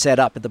 as it's set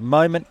up at the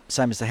moment,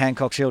 same as the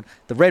Hancock Shield,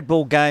 the Red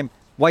Bull game,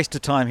 waste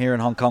of time here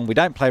in Hong Kong. We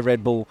don't play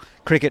Red Bull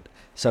cricket,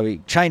 so we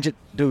change it,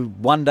 do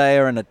one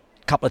dayer and a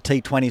couple of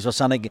T20s or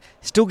something.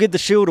 Still give the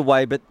Shield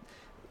away, but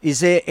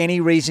is there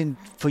any reason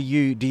for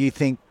you, do you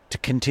think, to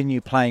continue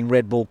playing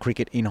Red Ball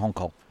cricket in Hong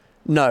Kong?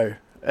 No.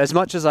 As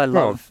much as I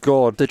love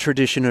the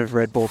tradition of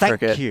Red Ball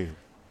cricket, Thank you.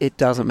 It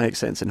doesn't make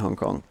sense in Hong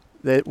Kong.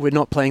 We're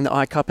not playing the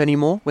I-Cup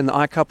anymore. When the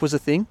I-Cup was a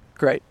thing,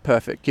 great,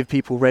 perfect. Give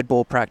people Red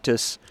Ball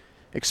practice,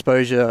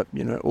 exposure,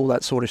 all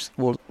that sort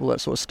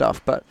of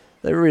stuff. But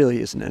there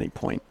really isn't any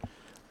point.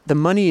 The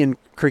money in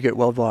cricket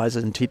worldwide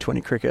and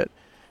T20 cricket,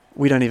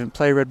 we don't even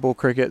play Red Ball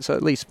cricket, so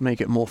at least make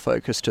it more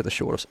focused to the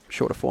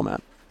shorter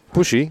format.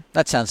 Bushy.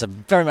 That sounds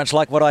very much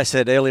like what I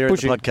said earlier in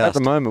the podcast. At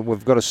the moment,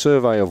 we've got a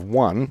survey of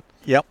 1.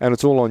 Yep. And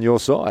it's all on your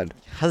side.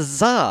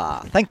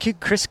 Huzzah! Thank you,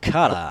 Chris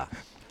Carter.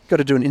 Got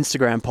to do an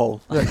Instagram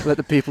poll. Let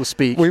the people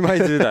speak. We may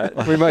do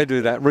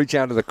that. Reach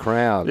out to the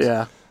crowd.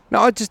 Yeah.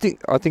 No, I think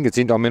it's.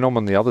 I mean, I'm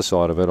on the other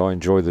side of it. I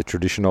enjoy the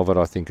tradition of it.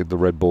 I think the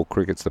Red Ball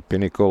cricket's the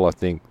pinnacle. I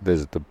think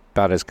the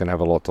batters can have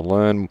a lot to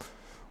learn.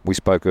 We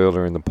spoke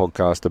earlier in the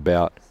podcast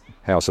about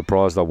how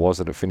surprised I was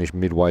that it finished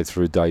midway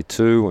through day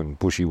 2, and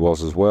Bushy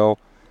was as well.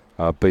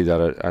 Be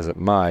that as it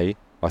may,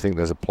 I think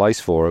there's a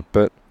place for it.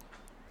 But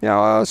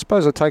I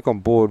suppose I take on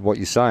board what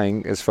you're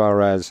saying as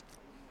far as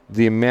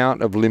the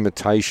amount of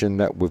limitation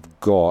that we've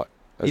got.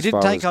 You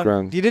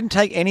didn't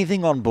take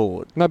anything on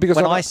board. No, because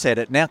when I said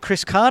it, now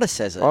Chris Carter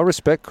says it. I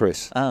respect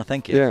Chris. Oh,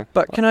 thank you. Yeah.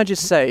 But can I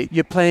just say,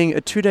 you're playing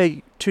a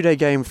two-day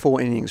game,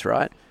 4 innings,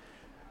 right?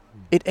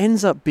 It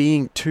ends up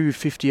being 2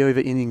 50-over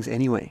innings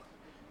anyway.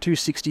 2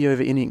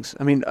 60-over innings.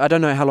 I mean, I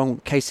don't know how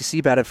long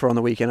KCC batted for on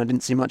the weekend. I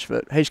didn't see much of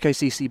it.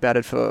 HKCC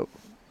batted for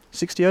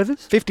 60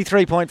 overs?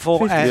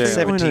 53.4 and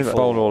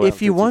 74.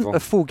 If you want a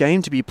full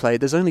game to be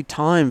played, there's only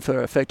time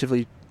for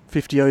effectively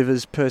 50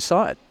 overs per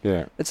side.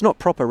 Yeah. It's not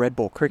proper Red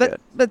Ball cricket.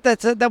 But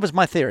that was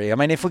my theory. I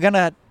mean, if we're going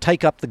to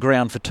take up the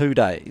ground for 2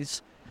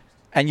 days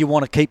and you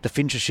want to keep the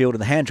Fincher Shield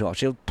and the Hancock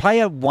Shield, play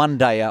a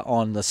one-dayer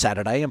on the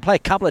Saturday and play a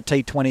couple of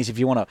T20s if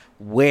you want to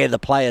wear the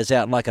players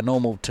out like a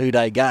normal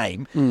 2-day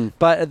game.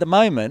 But at the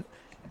moment,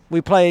 we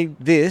play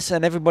this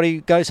and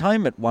everybody goes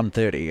home at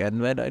 1:30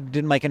 and it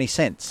didn't make any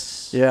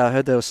sense. Yeah, I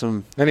heard there was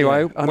some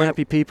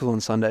unhappy people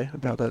on Sunday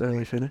about that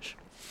early finish.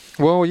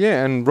 Well,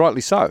 yeah, and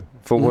rightly so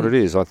for what it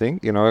is, I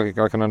think.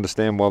 I can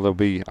understand why there'll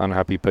be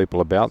unhappy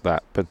people about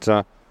that. But,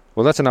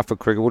 well, that's enough for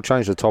cricket. We'll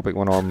change the topic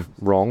when I'm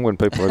wrong, when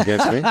people are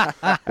against me.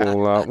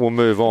 We'll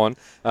move on.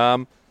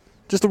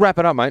 Just to wrap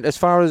it up, mate, as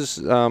far as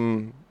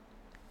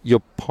your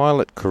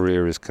pilot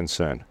career is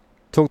concerned,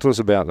 talk to us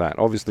about that.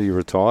 Obviously, you're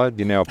retired.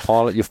 You're now a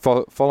pilot.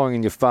 You're following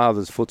in your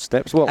father's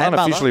footsteps. Well, and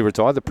unofficially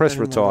retired. The press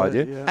retired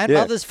you. Yeah. And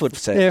mother's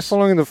footsteps. Yeah,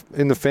 following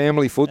in the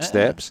family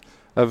footsteps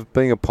of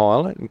being a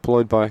pilot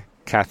employed by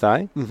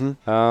Cathay.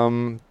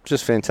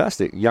 Just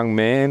fantastic. Young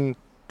man,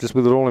 just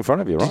with it all in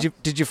front of you, right?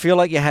 Did you feel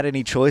like you had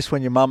any choice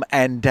when your mum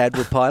and dad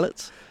were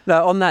pilots?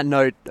 No, on that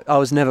note, I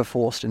was never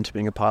forced into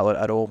being a pilot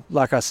at all.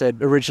 Like I said,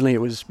 originally it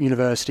was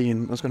university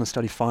and I was going to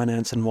study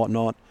finance and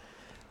whatnot.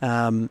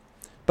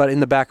 But in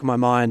the back of my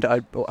mind,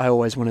 I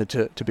always wanted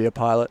to be a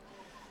pilot.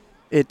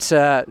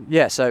 So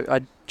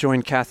I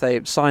joined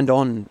Cathay, signed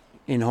on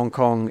in Hong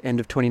Kong end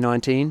of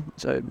 2019,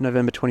 so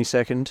November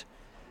 22nd.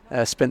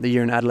 Spent the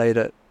year in Adelaide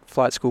at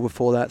flight school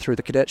before that through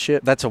the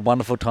cadetship. That's a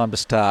wonderful time to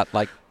start,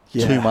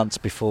 2 months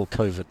before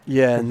COVID.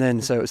 Yeah, and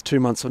then so it was 2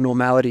 months of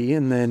normality,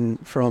 and then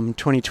from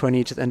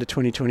 2020 to the end of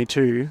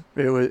 2022,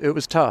 it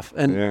was tough.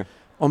 And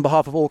on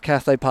behalf of all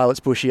Cathay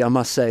pilots, Bushy, I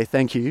must say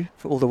thank you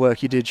for all the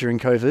work you did during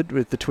COVID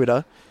with the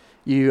Twitter.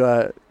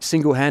 You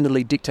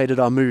single-handedly dictated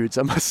our moods,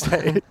 I must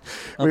say.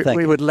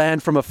 We would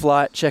land from a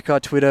flight, check our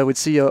Twitter, we'd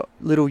see your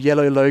little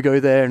yellow logo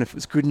there, and if it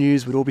was good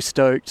news, we'd all be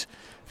stoked.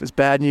 If it was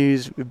bad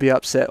news, we'd be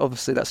upset.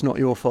 Obviously, that's not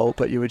your fault,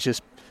 but you were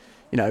just,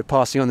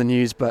 passing on the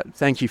news. But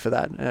thank you for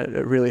that.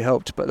 It really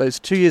helped. But those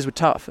 2 years were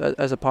tough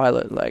as a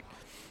pilot, like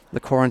the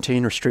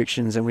quarantine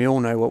restrictions, and we all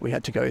know what we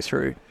had to go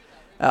through.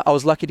 I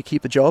was lucky to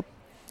keep the job.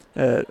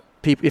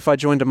 If I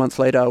joined a month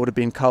later, I would have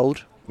been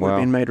culled, would have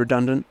been made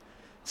redundant.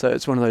 So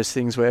it's one of those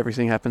things where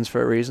everything happens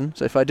for a reason.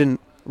 So if I didn't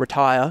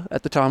retire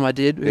at the time I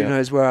did, who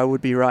knows where I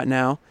would be right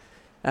now.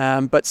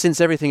 But since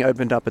everything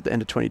opened up at the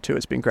end of 22,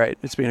 it's been great.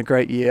 It's been a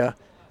great year.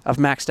 I've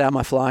maxed out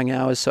my flying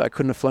hours, so I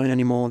couldn't have flown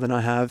any more than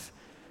I have.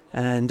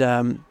 And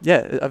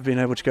I've been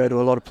able to go to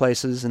a lot of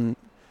places, and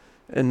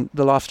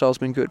the lifestyle's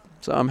been good.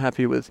 So I'm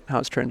happy with how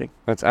it's trending.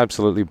 That's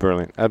absolutely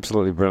brilliant.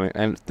 Absolutely brilliant.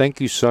 And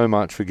thank you so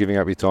much for giving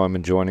up your time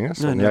and joining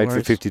us on the 8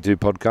 for 52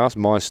 podcast,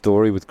 My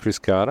Story with Chris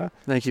Carter.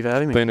 Thank you for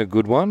having me. It's been a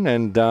good one.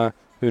 And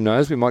Who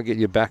knows? We might get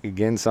you back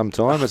again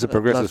sometime as it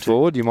progresses love to.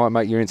 forward. You might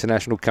make your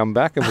international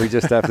comeback, and we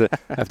just have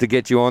to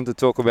get you on to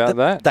talk about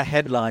that. The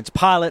headlines: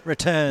 Pilot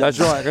returns. That's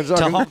right.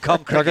 to Hong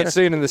Kong I cricket. can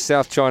see it in the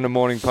South China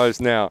Morning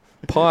Post now.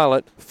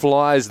 Pilot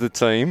flies the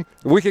team.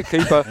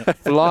 Wicketkeeper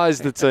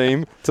flies the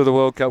team to the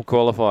World Cup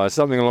qualifiers.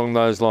 Something along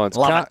those lines.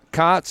 Love it.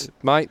 Karts,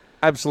 mate,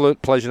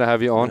 absolute pleasure to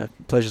have you on.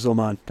 Pleasure's all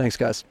mine. Thanks,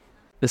 guys.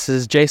 This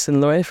is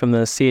Jason Loy from the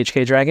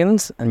CHK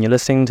Dragons, and you're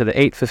listening to the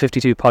 8 for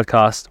 52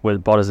 podcast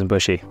with Borders and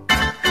Bushy.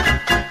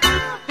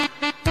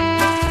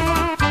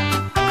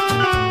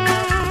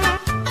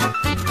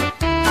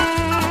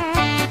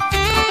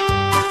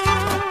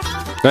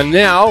 And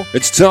now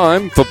it's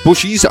time for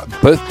Bushy's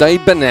Birthday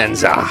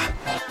Bonanza.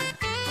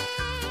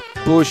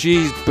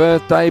 Bushy's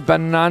Birthday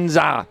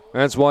Bonanza.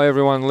 That's why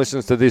everyone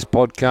listens to this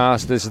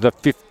podcast. This is the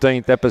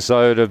 15th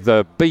episode of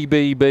the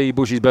BBB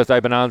Bushy's Birthday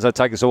Bonanza.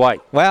 Take us away.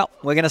 Well,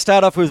 we're going to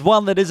start off with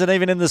one that isn't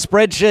even in the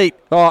spreadsheet.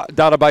 Oh,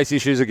 database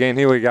issues again.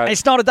 Here we go.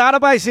 It's not a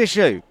database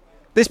issue.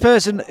 This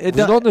person... It's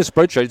not in the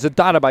spreadsheet. It's a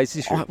database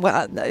issue.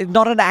 Well,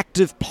 not an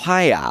active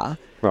player.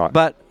 Right.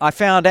 But I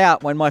found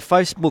out when my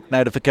Facebook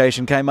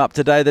notification came up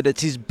today that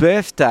it's his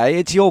birthday.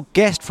 It's your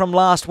guest from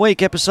last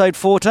week, episode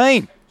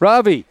 14.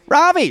 Ravi.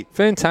 Ravi.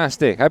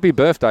 Fantastic. Happy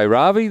birthday,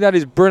 Ravi. That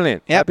is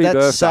brilliant. Yep, Happy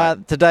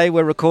birthday. Today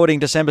we're recording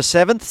December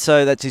 7th,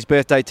 so that's his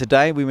birthday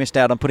today. We missed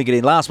out on putting it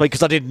in last week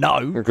because I didn't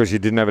know. Because you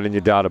didn't have it in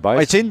your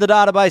database. It's in the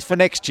database for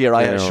next year,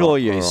 I assure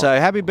you. all right. So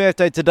happy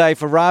birthday today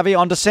for Ravi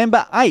on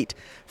December 8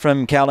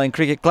 from Kowloon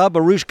Cricket Club,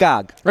 Arush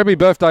Garg. Happy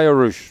birthday,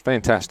 Arush.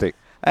 Fantastic.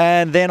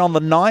 And then on the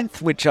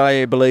 9th, which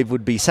I believe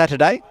would be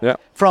Saturday, Yep.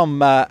 from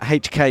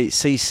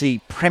HKCC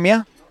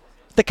Premier,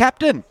 the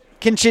captain,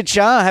 Kinshit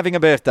Shah, having a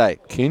birthday.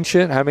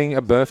 Kinshit having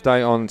a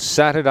birthday on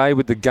Saturday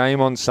with the game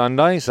on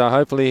Sunday. So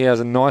hopefully he has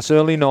a nice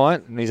early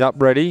night and he's up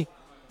ready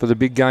for the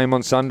big game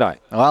on Sunday.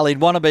 Well, he'd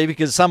want to be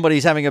because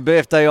somebody's having a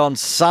birthday on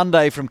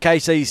Sunday from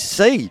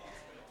KCC.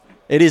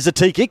 It is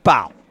Atiq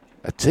Iqbal.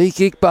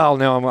 Atiq Iqbal.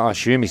 Now, I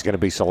assume he's going to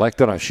be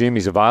selected. I assume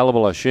he's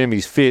available. I assume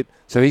he's fit.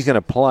 So he's going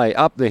to play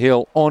up the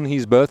hill on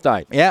his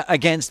birthday. Yeah,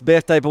 against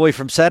birthday boy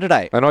from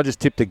Saturday. And I just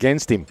tipped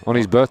against him on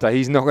his birthday.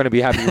 He's not going to be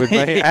happy with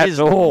me He at is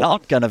all.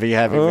 not going to be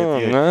happy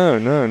with you. No.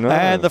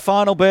 And the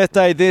final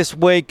birthday this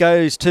week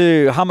goes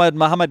to Hamid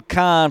Mohammed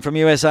Khan from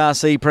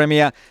USRC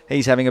Premier.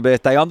 He's having a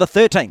birthday on the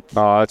 13th.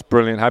 Oh, that's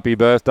brilliant. Happy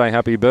birthday.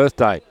 Happy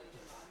birthday.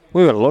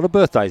 We've got a lot of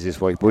birthdays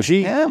this week, Bushy.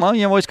 Yeah, well,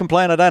 you always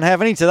complain I don't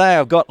have any. Today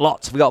I've got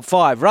lots. We've got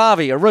 5.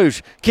 Ravi,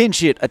 Arush,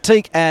 Kinshit,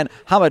 Atiq and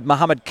Hamid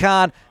Mohammed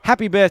Khan.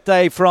 Happy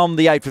birthday from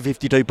the 8 for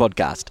 52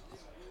 podcast.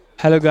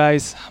 Hello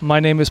guys, my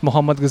name is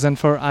Mohammad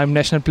Ghazanfar. I'm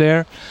national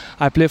player.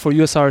 I play for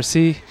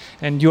USRC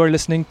and you are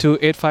listening to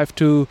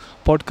 852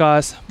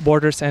 podcast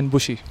Borders and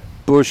Bushy.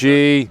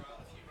 Bushy,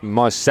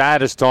 my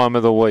saddest time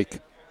of the week.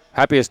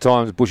 Happiest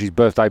time is Bushy's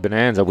birthday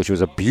bonanza, which was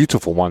a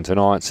beautiful one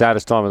tonight.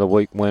 Saddest time of the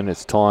week when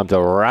it's time to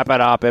wrap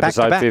it up, Back to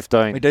episode back.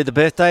 15. We do the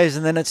birthdays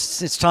and then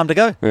it's time to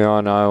go. Yeah,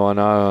 I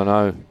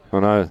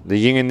know. The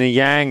yin and the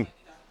yang.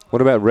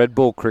 What about red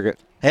ball cricket?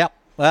 Yep.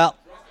 Well,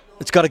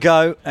 it's got to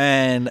go.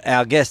 And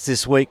our guest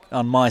this week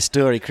on My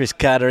Story, Chris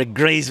Carter,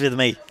 agrees with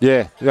me.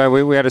 Yeah,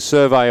 we had a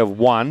survey of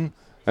 1,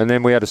 and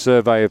then we had a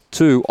survey of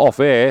 2 off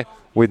air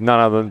with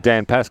none other than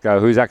Dan Pascoe,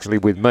 who's actually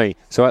with me.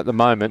 So at the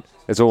moment,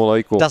 it's all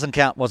equal. Doesn't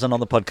count, wasn't on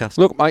the podcast.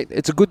 Look, mate,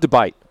 it's a good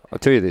debate. I'll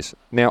tell you this.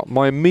 Now,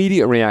 my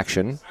immediate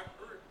reaction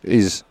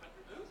is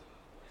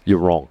you're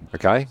wrong,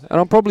 okay? And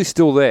I'm probably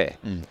still there.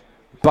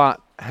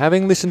 But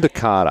having listened to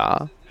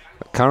Carter,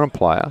 a current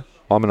player,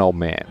 I'm an old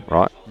man,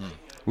 right?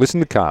 Listen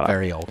to Carter.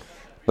 Very old.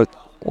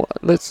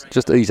 Let's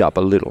just ease up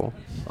a little.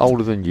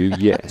 Older than you,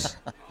 yes.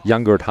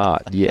 Younger at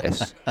heart,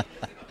 yes.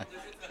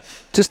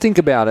 Just think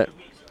about it.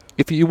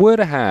 If you were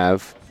to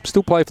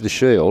still play for the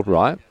Shield,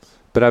 right,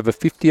 but have a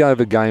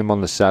 50-over game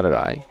on the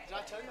Saturday,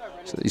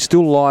 so you're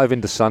still live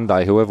into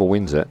Sunday, whoever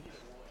wins it,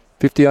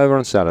 50 over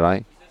on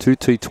Saturday, 2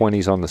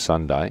 T20s on the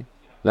Sunday,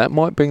 that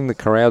might bring the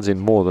crowds in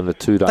more than a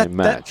 2-day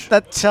match.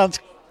 That sounds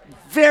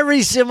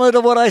very similar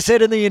to what I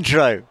said in the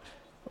intro.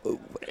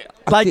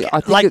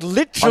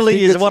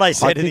 Literally is what I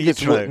said in the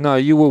intro. No,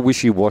 you were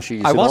wishy-washy.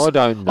 You said, I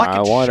don't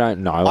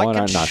know. I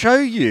can show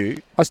you.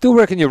 I still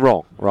reckon you're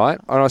wrong, right?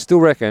 And I still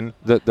reckon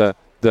that the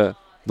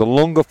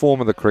longer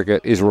form of the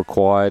cricket is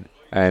required,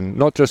 and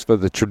not just for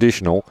the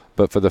traditional,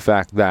 but for the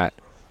fact that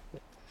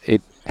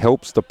it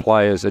helps the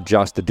players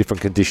adjust to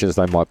different conditions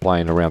they might play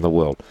in around the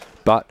world.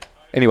 But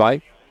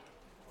anyway,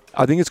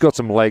 I think it's got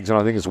some legs, and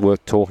I think it's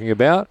worth talking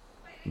about.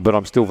 But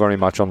I'm still very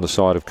much on the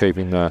side of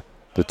keeping the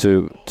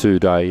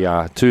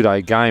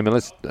two-day game.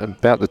 And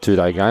about the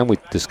 2-day game, we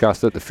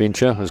discussed it. The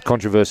Fincher, there's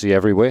controversy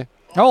everywhere.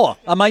 Oh,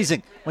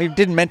 amazing! We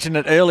didn't mention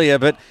it earlier,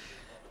 but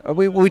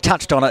We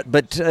touched on it,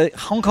 but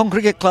Hong Kong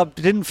Cricket Club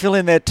didn't fill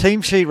in their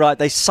team sheet right.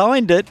 They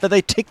signed it, but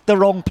they ticked the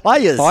wrong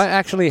players. I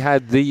actually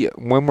had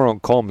when we're on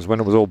comms, when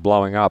it was all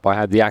blowing up, I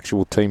had the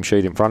actual team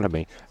sheet in front of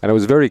me, and it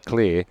was very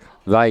clear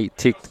they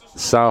ticked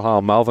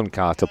Sahal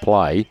Malvinkar to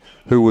play,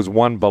 who was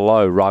one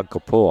below Rag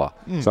Kapoor.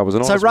 So it was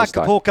an honest Rag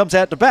mistake. Kapoor comes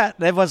out to bat,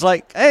 and everyone's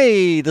like,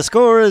 hey, the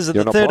scorers and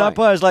You're the not third playing.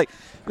 umpire's like,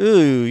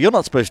 ooh, you're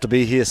not supposed to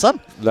be here,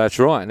 son. That's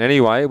right. And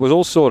anyway, it was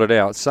all sorted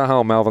out.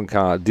 Sahal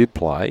Malvinkar did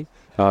play.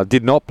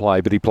 Did not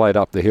play, but he played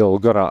up the hill,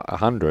 got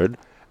 100.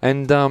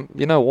 And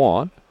you know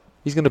what?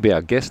 He's going to be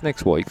our guest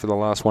next week for the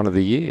last one of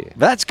the year.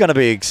 That's going to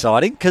be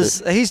exciting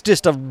because he's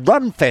just a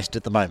run fest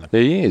at the moment.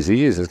 He is.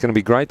 It's going to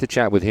be great to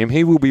chat with him.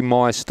 He will be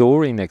my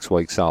story next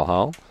week,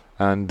 Sahal.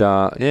 And,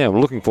 we're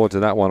looking forward to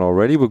that one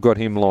already. We've got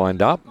him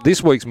lined up.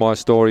 This week's my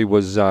story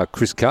was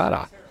Chris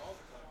Carter.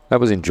 That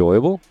was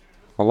enjoyable.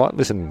 I like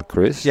listening to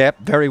Chris. Yep,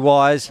 very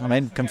wise. I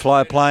mean, can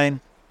fly a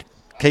plane,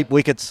 keep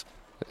wickets.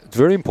 It's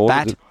very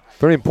important. Bat.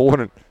 Very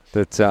important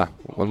that at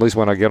least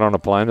when I get on a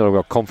plane that I've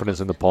got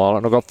confidence in the pilot,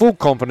 and I've got full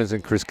confidence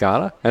in Chris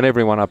Carter and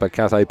everyone up at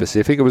Cathay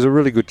Pacific. It was a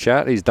really good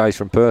chat. He's days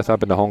from Perth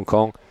up into Hong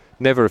Kong,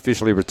 never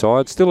officially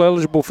retired, still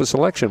eligible for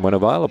selection when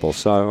available.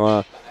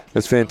 So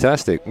it's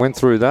fantastic. Went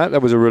through that.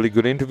 That was a really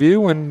good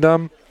interview, and I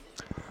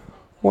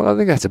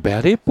think that's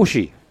about it,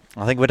 Bushy.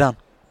 I think we're done.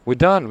 We're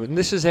done. And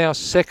this is our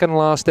second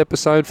last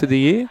episode for the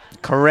year.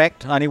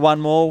 Correct. Only one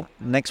more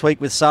next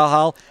week with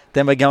Sahal.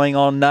 Then we're going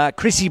on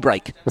Chrissy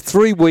break. A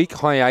 3-week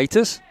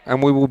hiatus,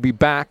 and we will be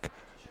back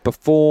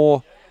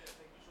before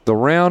the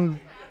round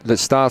that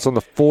starts on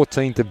the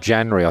 14th of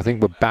January. I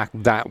think we're back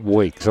that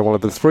week. So we'll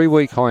have a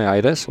 3-week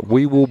hiatus.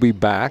 We will be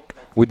back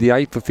with the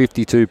 8 for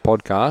 52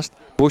 podcast.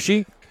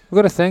 Bushy, we've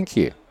got to thank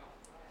you.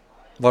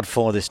 What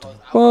for this time?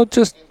 Well,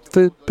 just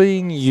for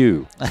being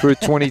you through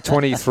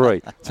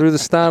 2023. Through the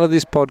start of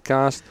this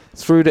podcast,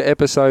 through to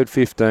episode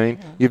 15.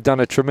 You've done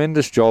a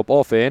tremendous job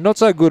off air. Not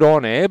so good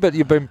on air, but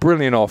you've been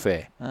brilliant off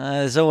air.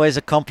 There's always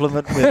a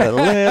compliment with a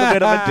little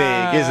bit of a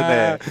dig, isn't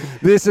there?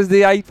 This is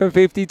the 8 for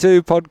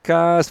 52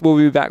 podcast. We'll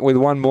be back with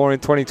one more in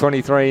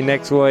 2023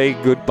 next week.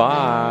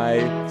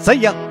 Goodbye. See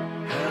ya.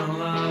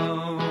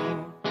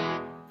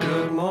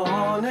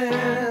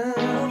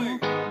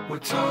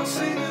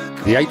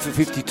 The 8 for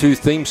 52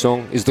 theme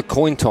song is The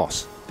Coin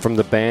Toss from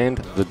the band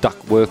The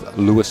Duckworth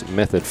Lewis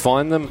Method.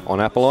 Find them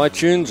on Apple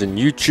iTunes and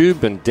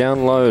YouTube and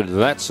download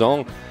that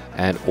song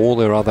and all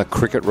their other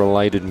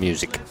cricket-related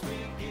music.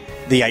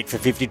 The 8 for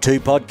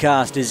 52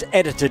 podcast is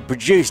edited,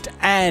 produced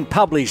and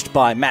published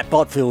by Matt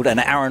Botfield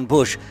and Aaron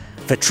Bush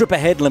for Trip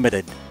Ahead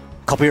Limited.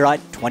 Copyright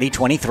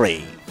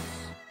 2023.